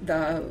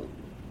 the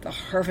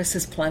harvest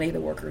is plenty,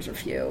 the workers are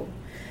few.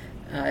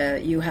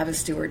 You have a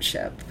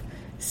stewardship.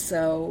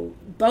 So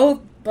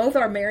both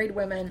our married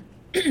women,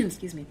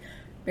 excuse me,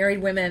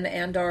 married women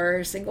and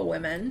our single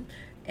women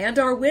and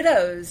our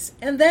widows.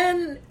 And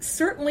then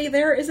certainly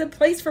there is a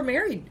place for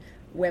married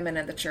women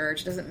in the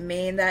church. It doesn't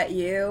mean that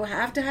you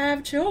have to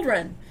have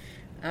children.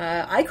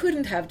 I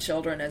couldn't have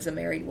children as a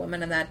married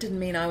woman, and that didn't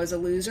mean I was a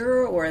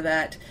loser or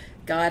that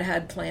God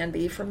had plan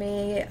B for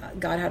me.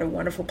 God had a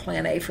wonderful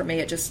plan A for me.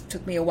 It just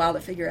took me a while to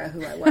figure out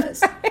who I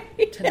was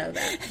to know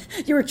that.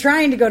 You were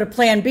trying to go to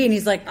plan B, and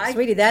he's like,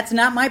 sweetie, that's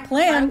not my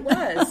plan.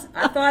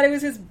 I thought it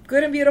was his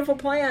good and beautiful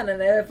plan, and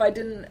if I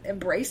didn't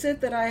embrace it,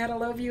 that I had a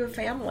low view of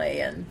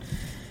family. And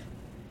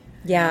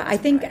yeah, I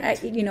think,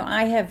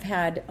 I have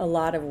had a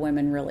lot of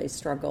women really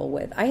struggle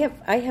with, I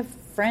have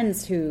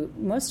friends who,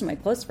 most of my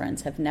close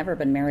friends have never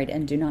been married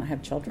and do not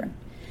have children.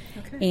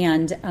 Okay.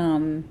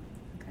 And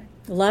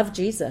love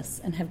Jesus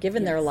and have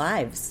given their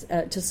lives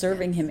to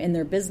serving him in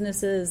their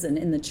businesses and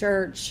in the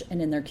church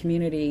and in their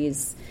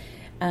communities,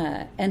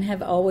 and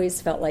have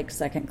always felt like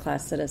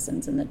second-class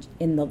citizens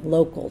in the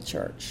local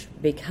church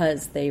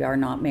because they are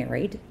not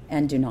married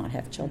and do not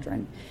have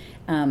children.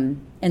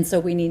 And so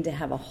we need to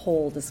have a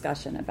whole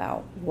discussion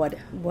about what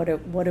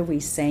are we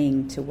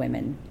saying to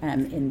women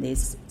in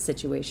these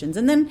situations.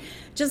 And then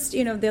just,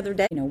 the other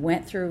day,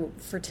 went through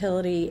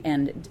fertility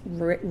and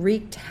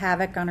wreaked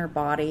havoc on her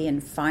body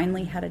and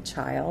finally had a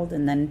child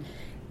and then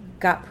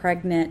got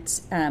pregnant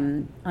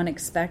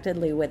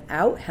unexpectedly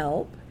without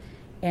help.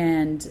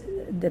 And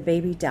the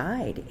baby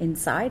died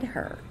inside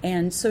her.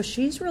 And so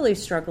she's really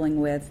struggling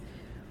with,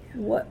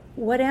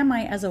 what am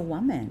I as a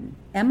woman?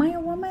 Am I a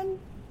woman?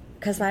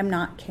 Because I'm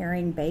not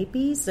carrying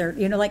babies, or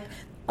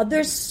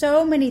there's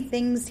so many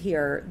things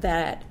here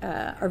that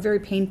are very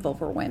painful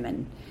for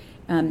women.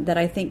 That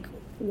I think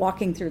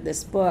walking through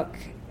this book,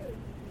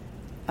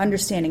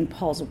 understanding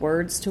Paul's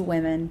words to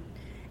women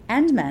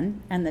and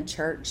men and the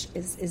church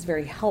is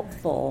very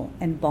helpful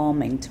and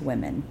balming to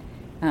women.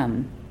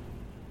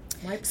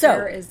 My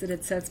prayer is that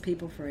it sets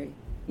people free.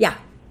 Yeah.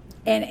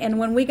 And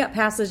when we got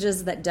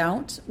passages that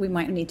don't, we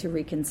might need to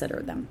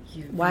reconsider them.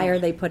 Why are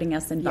they putting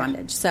us in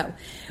bondage? So,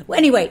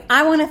 anyway,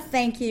 I want to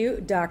thank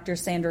you, Dr.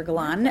 Sandra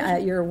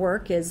Glahn. Your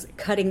work is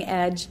cutting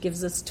edge,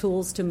 gives us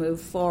tools to move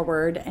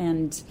forward,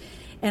 and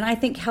I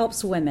think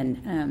helps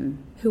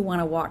women who want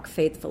to walk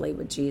faithfully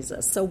with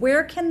Jesus. So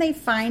where can they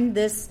find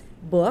this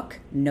book,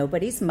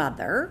 Nobody's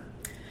Mother?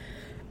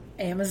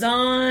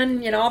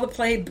 Amazon, all the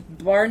play,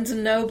 Barnes &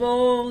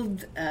 Noble,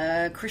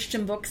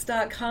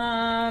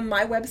 ChristianBooks.com,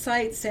 my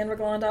website,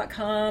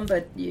 SandraGlahn.com,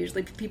 but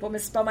usually people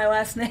misspell my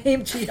last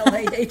name,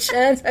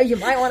 Glahn, so you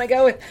might want to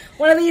go with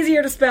one of the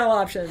easier to spell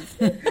options.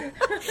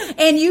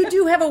 And you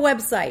do have a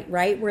website,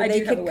 right, where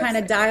they could kind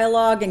of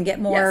dialogue and get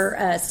more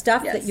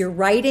stuff that you're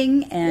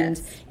writing and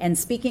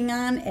speaking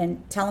on,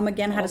 and tell them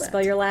again how to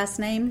spell your last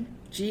name?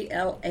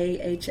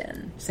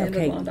 Glahn,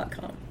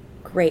 SandraGlahn.com.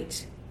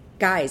 Great.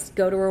 Guys,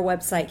 go to our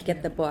website,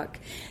 get the book.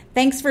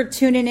 Thanks for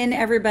tuning in,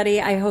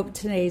 everybody. I hope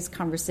today's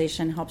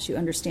conversation helps you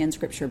understand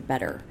Scripture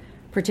better,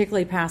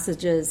 particularly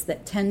passages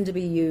that tend to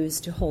be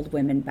used to hold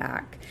women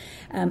back.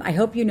 I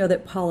hope you know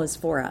that Paul is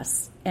for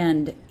us,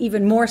 and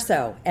even more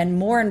so, and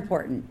more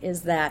important,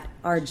 is that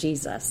our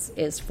Jesus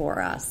is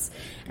for us.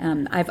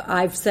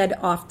 I've said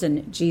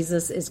often,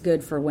 Jesus is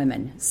good for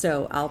women,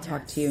 so I'll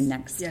talk to you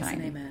next time. Yes,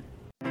 and amen.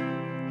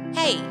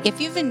 Hey, if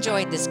you've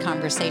enjoyed this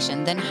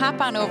conversation, then hop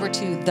on over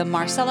to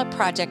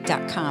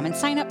themarcellaproject.com and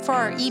sign up for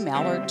our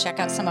email or check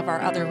out some of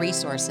our other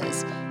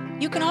resources.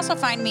 You can also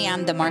find me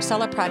on the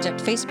Marcella Project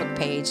Facebook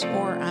page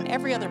or on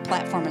every other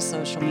platform of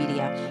social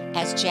media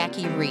as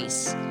Jackie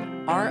Reese,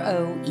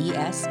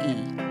 Roese.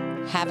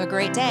 Have a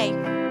great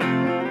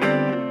day.